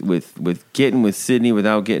with getting with Sydney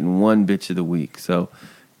without getting one bitch of the week. So,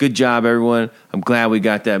 good job, everyone. I'm glad we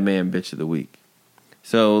got that man bitch of the week.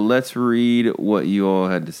 So, let's read what you all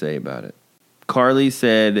had to say about it. Carly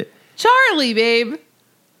said... Charlie, babe.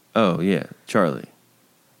 Oh, yeah, Charlie.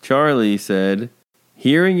 Charlie said...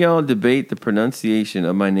 Hearing y'all debate the pronunciation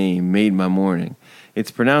of my name made my morning. It's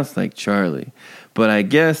pronounced like Charlie, but I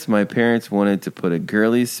guess my parents wanted to put a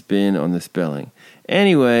girly spin on the spelling.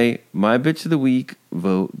 Anyway, my bitch of the week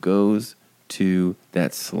vote goes to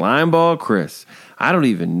that slimeball Chris. I don't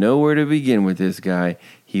even know where to begin with this guy.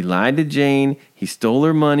 He lied to Jane. He stole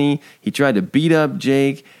her money. He tried to beat up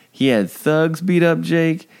Jake. He had thugs beat up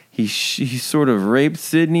Jake. He sort of raped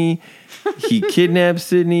Sydney. He kidnapped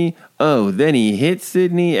Sydney. Oh, then he hit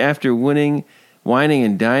Sydney after wining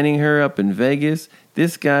and dining her up in Vegas.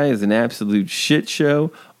 This guy is an absolute shit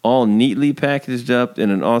show, all neatly packaged up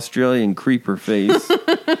in an Australian creeper face.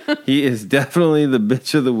 He is definitely the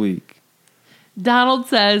bitch of the week. Donald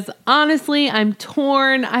says, honestly, I'm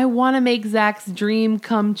torn. I want to make Zach's dream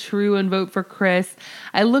come true and vote for Chris.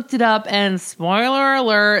 I looked it up and spoiler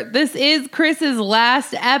alert, this is Chris's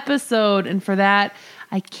last episode. And for that,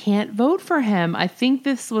 I can't vote for him. I think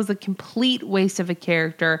this was a complete waste of a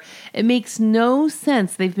character. It makes no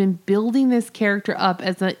sense. They've been building this character up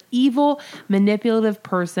as an evil, manipulative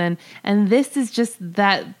person, and this is just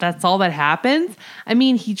that's all that happens. I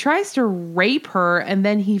mean, he tries to rape her, and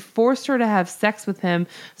then he forced her to have sex with him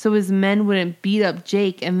so his men wouldn't beat up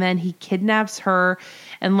Jake, and then he kidnaps her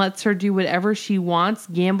and lets her do whatever she wants,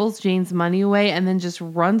 gambles Jane's money away, and then just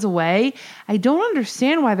runs away. I don't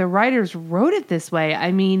understand why the writers wrote it this way.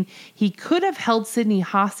 I mean, he could have held Sydney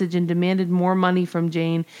hostage and demanded more money from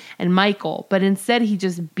Jane and Michael, but instead he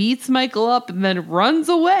just beats Michael up and then runs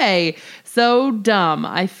away. So dumb.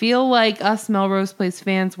 I feel like us Melrose Place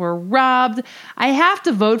fans were robbed. I have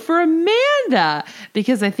to vote for Amanda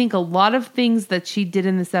because I think a lot of things that she did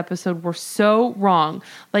in this episode were so wrong,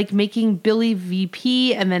 like making Billy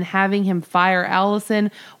VP and then having him fire Allison.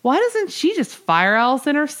 Why doesn't she just fire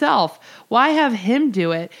Allison herself? Why have him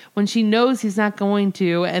do it when she knows he's not going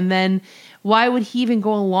to? And then why would he even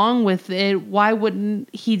go along with it? Why wouldn't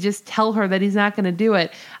he just tell her that he's not going to do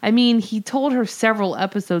it? I mean, he told her several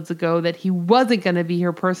episodes ago that he wasn't going to be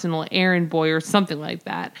her personal errand boy or something like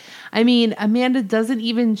that. I mean, Amanda doesn't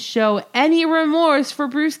even show any remorse for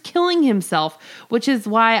Bruce killing himself, which is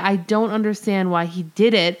why I don't understand why he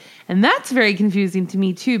did it. And that's very confusing to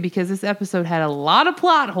me too, because this episode had a lot of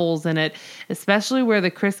plot holes in it, especially where the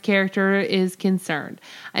Chris character is concerned.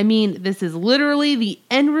 I mean, this is literally the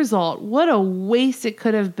end result. What a waste. It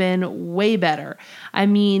could have been way better. I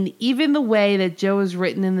mean, even the way that Joe is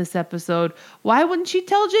written in this episode, why wouldn't she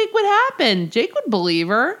tell Jake what happened? Jake would believe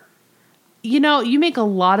her. You know, you make a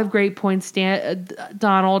lot of great points,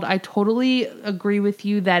 Donald. I totally agree with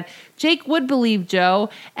you that Jake would believe Joe.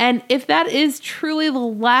 And if that is truly the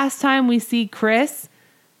last time we see Chris,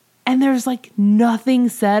 and there's like nothing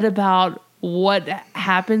said about what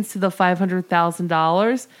happens to the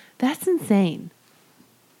 $500,000, that's insane.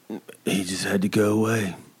 He just had to go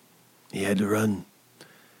away. He had to run.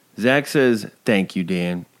 Zach says, thank you,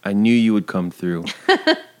 Dan. I knew you would come through.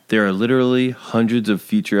 There are literally hundreds of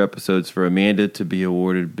future episodes for Amanda to be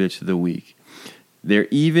awarded Bitch of the Week. There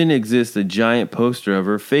even exists a giant poster of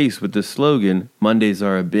her face with the slogan, Mondays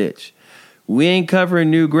are a bitch. We ain't covering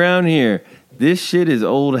new ground here. This shit is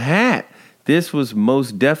old hat. This was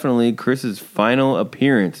most definitely Chris's final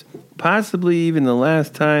appearance, possibly even the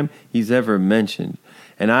last time he's ever mentioned.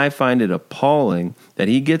 And I find it appalling that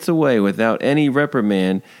he gets away without any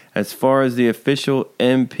reprimand as far as the official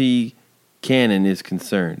MP canon is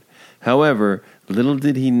concerned. However, little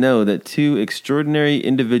did he know that two extraordinary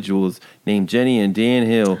individuals named Jenny and Dan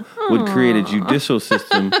Hill would create a judicial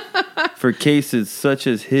system for cases such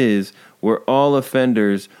as his, where all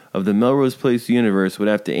offenders of the Melrose Place universe would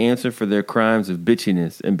have to answer for their crimes of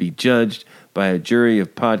bitchiness and be judged by a jury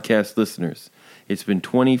of podcast listeners. It's been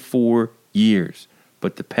 24 years,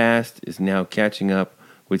 but the past is now catching up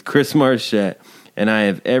with Chris Marchette, and I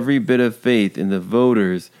have every bit of faith in the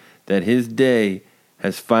voters that his day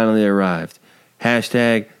has finally arrived.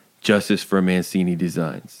 Hashtag Justice for Mancini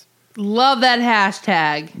Designs. Love that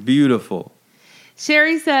hashtag. Beautiful.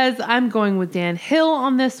 Sherry says, I'm going with Dan Hill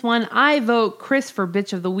on this one. I vote Chris for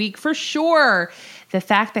Bitch of the Week for sure. The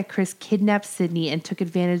fact that Chris kidnapped Sydney and took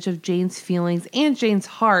advantage of Jane's feelings and Jane's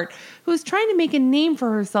heart, who was trying to make a name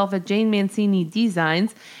for herself at Jane Mancini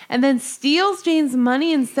Designs, and then steals Jane's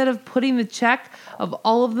money instead of putting the check of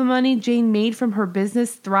all of the money Jane made from her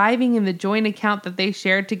business thriving in the joint account that they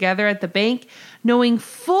shared together at the bank, knowing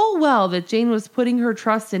full well that Jane was putting her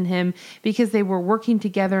trust in him because they were working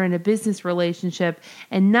together in a business relationship,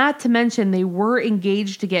 and not to mention they were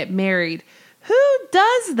engaged to get married. Who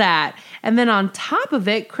does that? And then on top of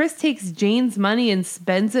it, Chris takes Jane's money and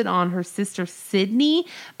spends it on her sister Sydney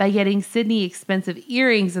by getting Sydney expensive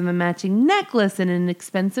earrings and the matching necklace and an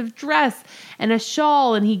expensive dress and a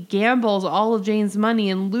shawl, and he gambles all of Jane's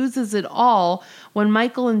money and loses it all. When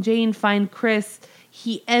Michael and Jane find Chris,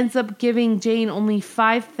 he ends up giving Jane only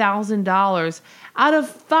 $5,000 out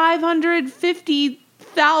of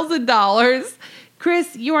 $550,000.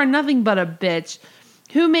 Chris, you are nothing but a bitch.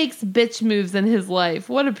 Who makes bitch moves in his life?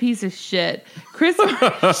 What a piece of shit. Chris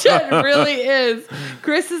Marchette really is.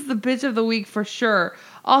 Chris is the bitch of the week for sure.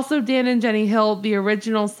 Also, Dan and Jenny Hill, the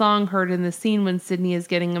original song heard in the scene when Sydney is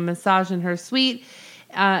getting a massage in her suite.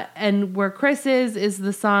 And where Chris is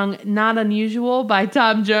the song Not Unusual by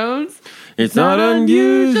Tom Jones. It's not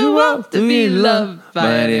unusual to be loved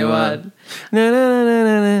by anyone. Na, na, na,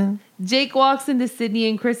 na, na. Jake walks into Sydney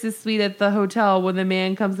and Chris's suite at the hotel when the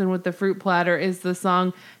man comes in with the fruit platter is the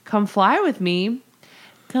song Come Fly With Me.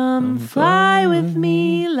 Come fly with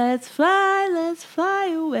me, let's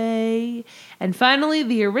fly away. And finally,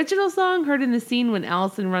 the original song heard in the scene when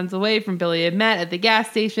Allison runs away from Billy and Matt at the gas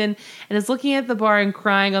station and is looking at the bar and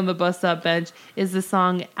crying on the bus stop bench is the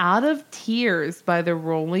song Out of Tears by the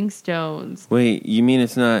Rolling Stones. Wait, you mean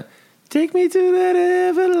it's not Take Me to That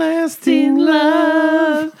Everlasting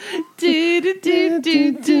Love? Do, do, do,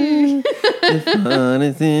 do, do. The fun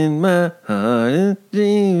is in my heart and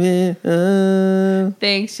dreaming of.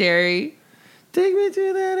 Thanks, Sherry. Take me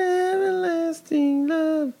to that everlasting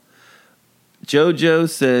love. JoJo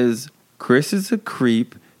says Chris is a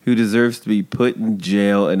creep who deserves to be put in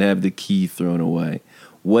jail and have the key thrown away.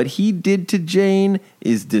 What he did to Jane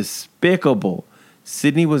is despicable.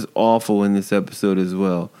 Sydney was awful in this episode as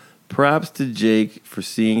well. Props to Jake for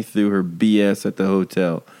seeing through her BS at the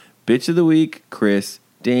hotel. Bitch of the week, Chris.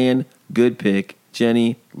 Dan, good pick.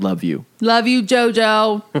 Jenny, love you. Love you,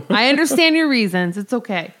 JoJo. I understand your reasons. It's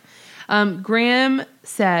okay. Graham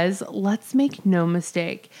says, let's make no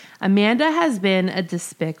mistake. Amanda has been a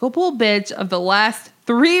despicable bitch of the last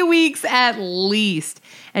 3 weeks at least.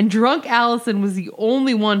 And drunk Allison was the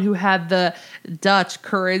only one who had the Dutch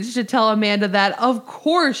courage to tell Amanda that, of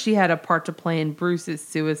course, she had a part to play in Bruce's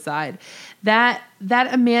suicide. That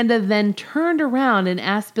Amanda then turned around and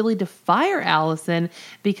asked Billy to fire Allison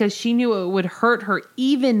because she knew it would hurt her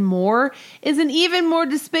even more is an even more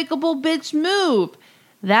despicable bitch move.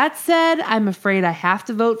 That said, I'm afraid I have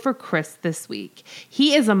to vote for Chris this week.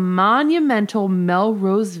 He is a monumental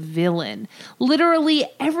Melrose villain. Literally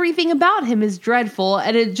everything about him is dreadful,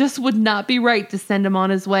 and it just would not be right to send him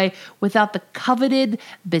on his way without the coveted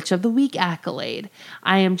Bitch of the Week accolade.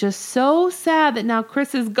 I am just so sad that now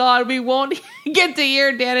Chris is gone. We won't get to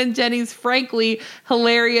hear Dan and Jenny's frankly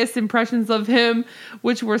hilarious impressions of him,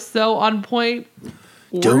 which were so on point.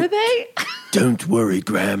 Were they? Don't worry,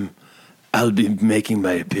 Graham. I'll be making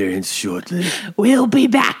my appearance shortly. We'll be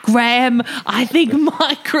back, Graham. I think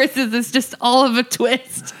my Chris's is just all of a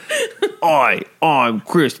twist. I'm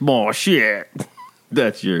Chris Marchette.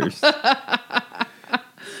 That's yours.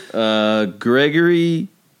 Gregory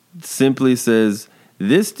simply says,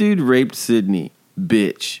 this dude raped Sydney.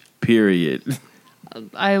 Bitch. Period.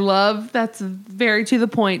 I love, that's very to the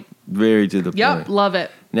point. Very to the point. Yep, love it.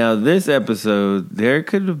 Now, this episode, there's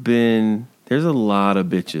a lot of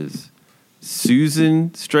bitches.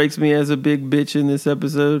 Susan strikes me as a big bitch in this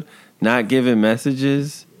episode, not giving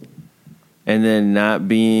messages and then not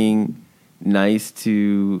being nice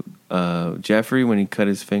to Jeffrey when he cut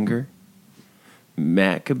his finger.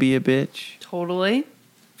 Matt could be a bitch. Totally.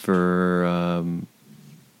 For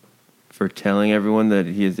telling everyone that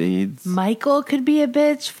he has AIDS. Michael could be a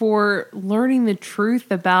bitch for learning the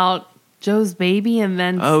truth about Joe's baby and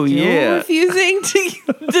then refusing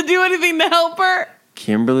to do anything to help her.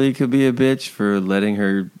 Kimberly could be a bitch for letting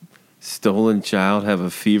her stolen child have a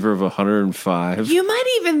fever of 105. You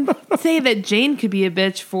might even say that Jane could be a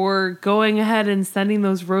bitch for going ahead and sending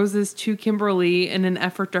those roses to Kimberly in an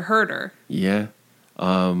effort to hurt her. Yeah.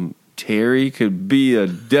 Terry could be a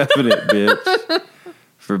definite bitch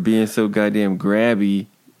for being so goddamn grabby.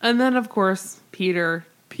 And then, of course, Peter.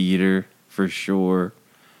 Peter, for sure.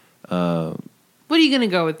 What are you going to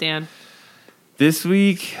go with, Dan? This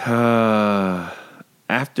week,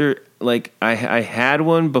 after, I had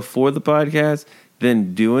one before the podcast,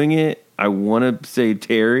 then doing it, I want to say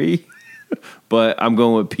Terry, but I'm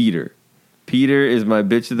going with Peter. Peter is my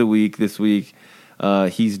bitch of the week this week.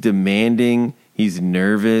 He's demanding. He's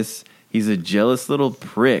nervous. He's a jealous little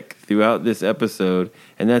prick throughout this episode,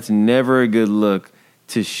 and that's never a good look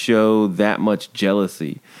to show that much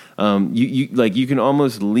jealousy. You can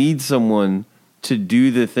almost lead someone to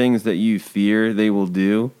do the things that you fear they will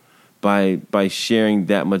do by sharing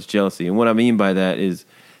that much jealousy. And what I mean by that is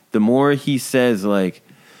the more he says,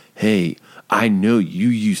 hey, I know you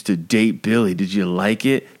used to date Billy. Did you like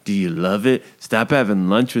it? Do you love it? Stop having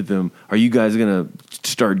lunch with him. Are you guys going to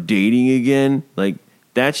start dating again?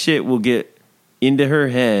 That shit will get into her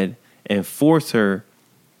head and force her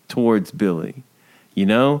towards Billy, you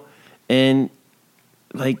know? And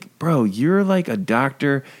bro, you're a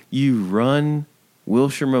doctor. You run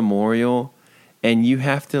Wilshire Memorial, and you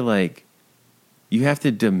have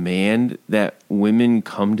to demand that women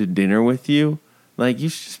come to dinner with you. You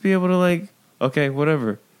should just be able to okay,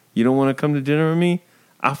 whatever. You don't want to come to dinner with me?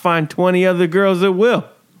 I'll find 20 other girls that will.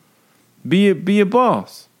 Be a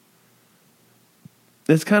boss.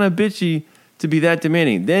 It's kind of bitchy to be that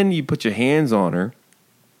demanding. Then you put your hands on her.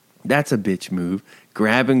 That's a bitch move.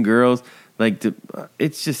 Grabbing girls.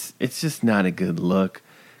 It's just not a good look.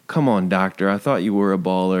 come on, doctor, I thought you were a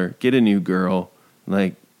baller. Get a new girl.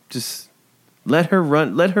 Like, just let her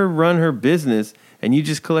run her business, and you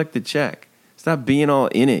just collect the check. Stop being all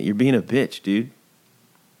in it. You're being a bitch, dude.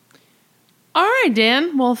 All right,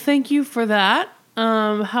 Dan. Well, thank you for that.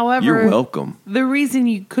 However, You're welcome. The reason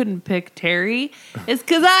you couldn't pick Terry is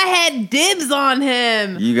because I had dibs on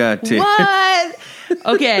him. You got Terry. What?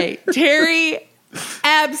 Okay, Terry,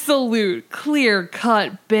 absolute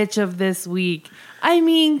clear-cut bitch of this week. I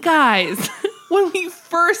mean, guys, when we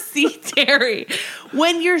first see Terry,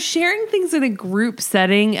 when you're sharing things in a group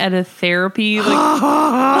setting at a therapy, that's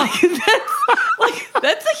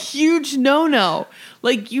a huge no-no.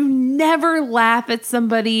 Like, you never laugh at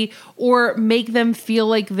somebody or make them feel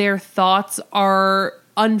like their thoughts are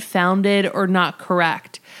unfounded or not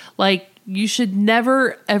correct. Like, you should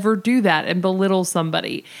never, ever do that and belittle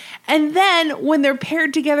somebody. And then when they're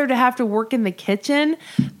paired together to have to work in the kitchen,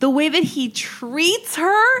 the way that he treats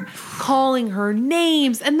her, calling her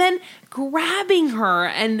names, and then grabbing her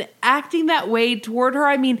and acting that way toward her,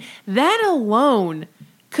 I mean, that alone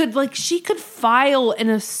she could file an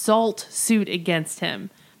assault suit against him,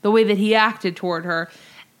 the way that he acted toward her.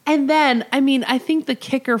 And then, I mean, I think the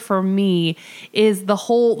kicker for me is the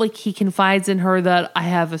whole, like, he confides in her that I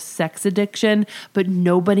have a sex addiction, but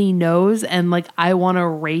nobody knows, and, like, I want to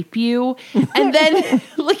rape you. And then,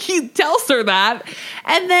 like, he tells her that.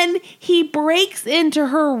 And then he breaks into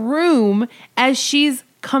her room as she's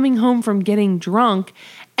coming home from getting drunk.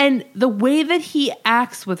 And the way that he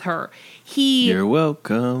acts with her, you're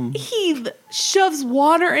welcome. He shoves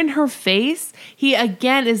water in her face. He,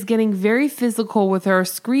 again, is getting very physical with her,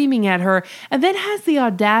 screaming at her, and then has the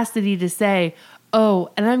audacity to say, oh,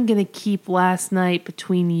 and I'm going to keep last night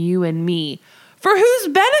between you and me. For whose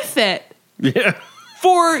benefit? Yeah.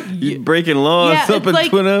 For you breaking laws up in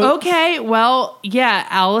like, Twin Oaks? Okay, well, yeah,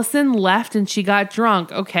 Allison left and she got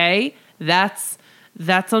drunk. Okay, that's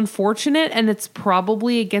unfortunate, and it's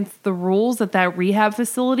probably against the rules at that rehab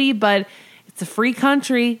facility, but it's a free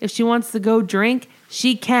country. If she wants to go drink,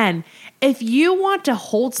 she can. If you want to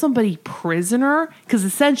hold somebody prisoner, because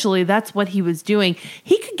essentially that's what he was doing,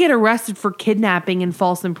 he could get arrested for kidnapping and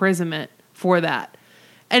false imprisonment for that.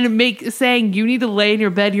 And saying you need to lay in your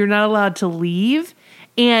bed, you're not allowed to leave,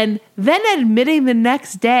 and then admitting the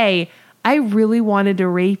next day, I really wanted to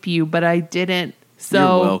rape you, but I didn't. So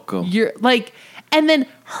you're welcome. You're like... And then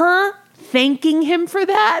her thanking him for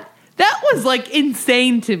that was like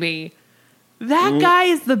insane to me. That guy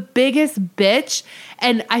is the biggest bitch.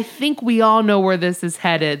 And I think we all know where this is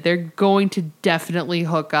headed. They're going to definitely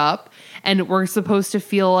hook up. And we're supposed to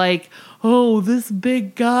feel like, oh, this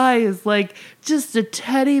big guy is like just a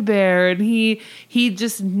teddy bear. And he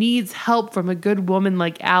just needs help from a good woman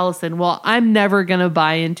like Allison. Well, I'm never going to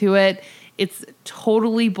buy into it. It's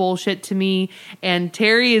totally bullshit to me, and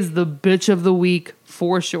Terry is the bitch of the week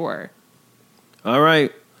for sure. All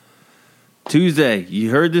right. Tuesday, you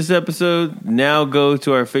heard this episode. Now go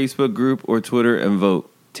to our Facebook group or Twitter and vote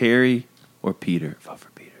Terry or Peter. Vote for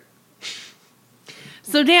Peter.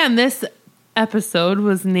 So, Dan, this episode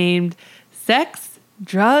was named Sex,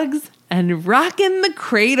 Drugs, and Rockin' the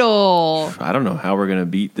Cradle. I don't know how we're going to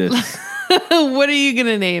beat this. What are you going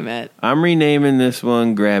to name it? I'm renaming this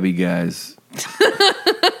one Grabby Guys.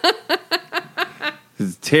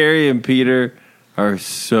 Because Terry and Peter are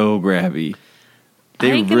so grabby.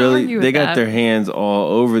 They got their hands all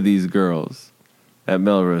over these girls at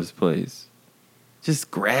Melrose Place. Just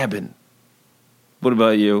grabbing. What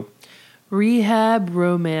about you? Rehab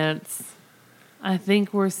romance. I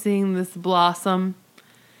think we're seeing this blossom.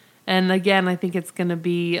 And again, I think it's going to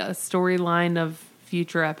be a storyline of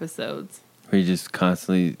future episodes. Where he just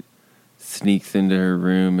constantly sneaks into her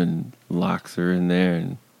room and locks her in there.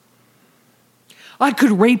 And I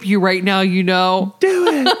could rape you right now, you know. Do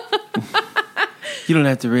it. You don't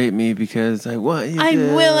have to rape me because I want you to.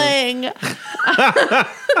 I'm willing.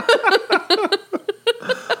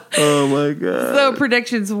 Oh my God. So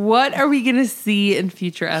predictions, what are we going to see in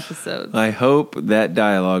future episodes? I hope that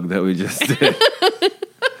dialogue that we just did.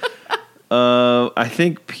 I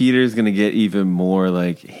think Peter's going to get even more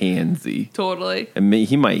like handsy. Totally. And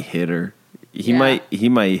he might hit her. He might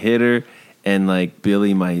hit her and like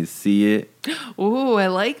Billy might see it. Ooh, I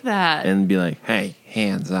like that. And be like, hey,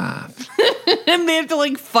 hands off. And they have to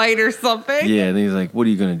like fight or something. Yeah, and he's like, what are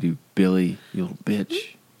you going to do, Billy, you little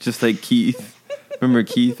bitch? Just like Keith. Remember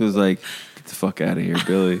Keith was like, get the fuck out of here,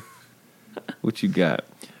 Billy. What you got?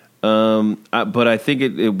 But I think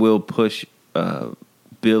it will push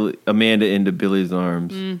Amanda into Billy's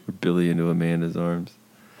arms. Or Billy into Amanda's arms.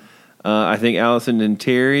 I think Allison and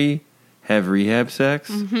Terry have rehab sex.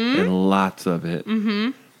 And lots of it.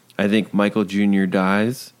 I think Michael Jr.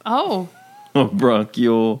 dies Oh. of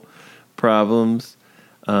bronchial problems,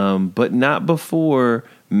 but not before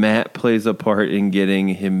Matt plays a part in getting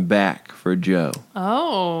him back for Joe.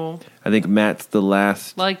 Oh. I think Matt's the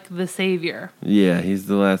last. Like the savior. Yeah, he's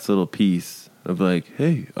the last little piece of like,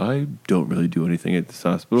 hey, I don't really do anything at this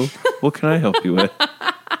hospital. What can I help you with?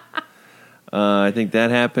 I think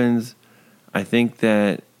that happens. I think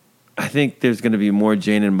there's going to be more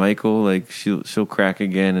Jane and Michael. Like she'll crack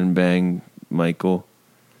again and bang Michael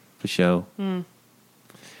for show.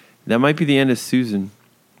 That might be the end of Susan.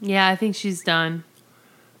 Yeah, I think she's done.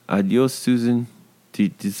 Adios, Susan.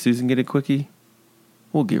 Did Susan get a quickie?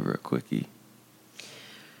 We'll give her a quickie.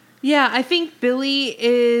 Yeah, I think Billy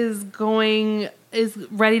is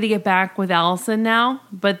ready to get back with Allison now,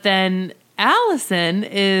 but then Allison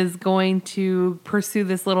is going to pursue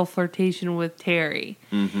this little flirtation with Terry.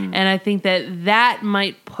 Mm-hmm. And I think that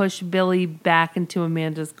might push Billy back into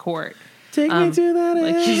Amanda's court. Take me to that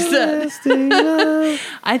like you said.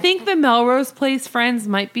 I think the Melrose Place friends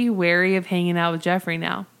might be wary of hanging out with Jeffrey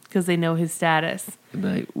now because they know his status.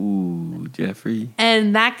 Like, ooh, Jeffrey.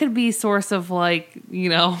 And that could be a source of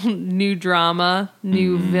new drama,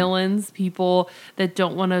 new villains, people that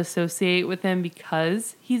don't want to associate with him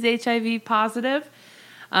because he's HIV positive.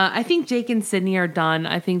 I think Jake and Sydney are done.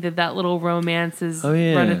 I think that little romance has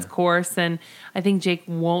run its course, and I think Jake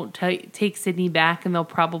won't take Sydney back, and they'll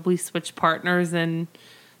probably switch partners and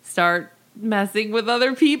start messing with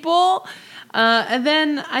other people. And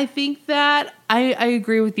then I think that I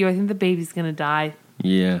agree with you. I think the baby's going to die.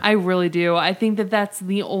 Yeah. I really do. I think that's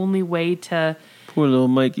the only way to... Poor little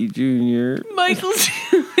Mikey Jr. Michael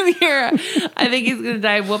Jr. I think he's going to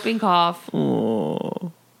die of whooping cough.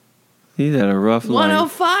 Oh. He's had a rough life.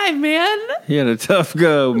 105, man. He had a tough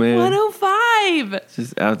go, man. 105.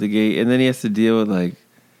 Just out the gate. And then he has to deal with,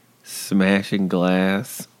 smashing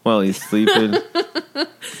glass while he's sleeping.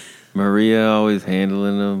 Maria always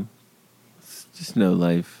handling him. It's just no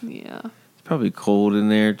life. Yeah. It's probably cold in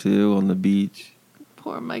there, too, on the beach.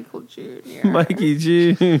 Poor Michael Jr. Mikey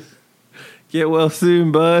Jr. Get well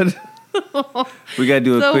soon, bud. We got to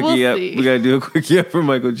do a quickie up. We got to do a quickie up for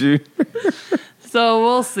Michael Jr. So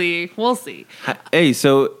we'll see. We'll see. Hey,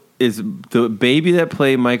 so is the baby that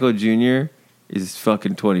played Michael Jr. is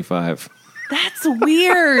fucking 25. That's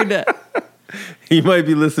weird. He might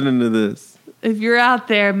be listening to this. If you're out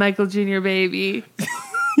there, Michael Jr. baby,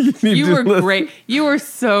 you were great. You were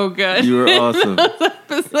so good. You were awesome.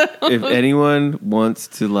 If anyone wants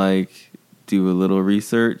to do a little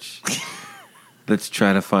research, let's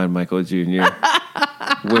try to find Michael Jr.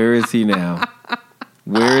 Where is he now?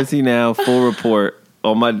 Where is he now? Full report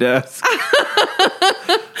on my desk. I'm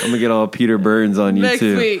going to get all Peter Burns on you, next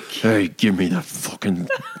too. Week. Hey, give me that fucking...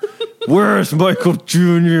 Where's Michael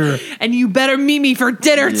Jr.? And you better meet me for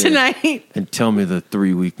dinner tonight. And tell me the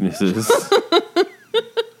 3 weaknesses.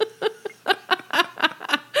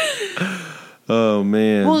 Oh,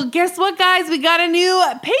 man. Well, guess what, guys? We got a new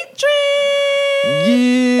patron.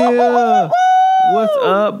 Yeah. Woo, woo, woo. What's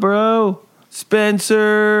up, bro?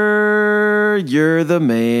 Spencer, you're the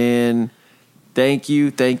man. Thank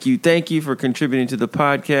you for contributing to the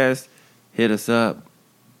podcast. Hit us up.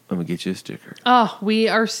 I'm going to get you a sticker. Oh, we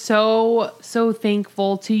are so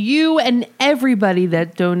thankful to you and everybody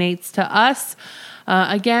that donates to us.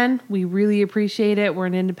 Again, we really appreciate it. We're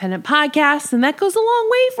an independent podcast, and that goes a long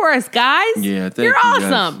way for us, guys. Yeah, thank You're you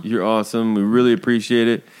awesome. Guys. You're awesome. We really appreciate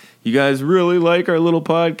it. You guys really like our little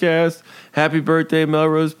podcast. Happy birthday,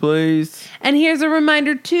 Melrose Place. And here's a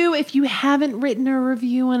reminder, too, if you haven't written a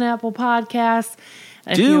review on Apple Podcasts,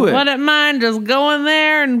 if you wouldn't mind just going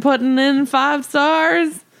there and putting in 5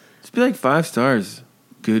 stars. Just be 5 stars.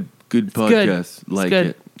 Good podcast. Good. Good.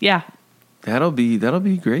 It. Yeah. That'll be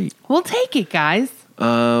great. We'll take it, guys.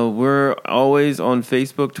 We're always on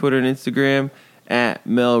Facebook, Twitter, and Instagram at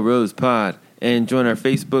Melrose Pod. And join our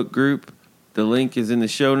Facebook group. The link is in the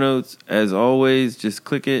show notes. As always, just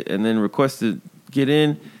click it and then request to get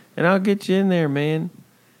in, and I'll get you in there, man.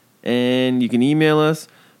 And you can email us,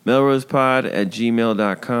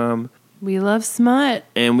 melrosepod@gmail.com. We love smut.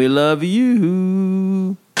 And we love you.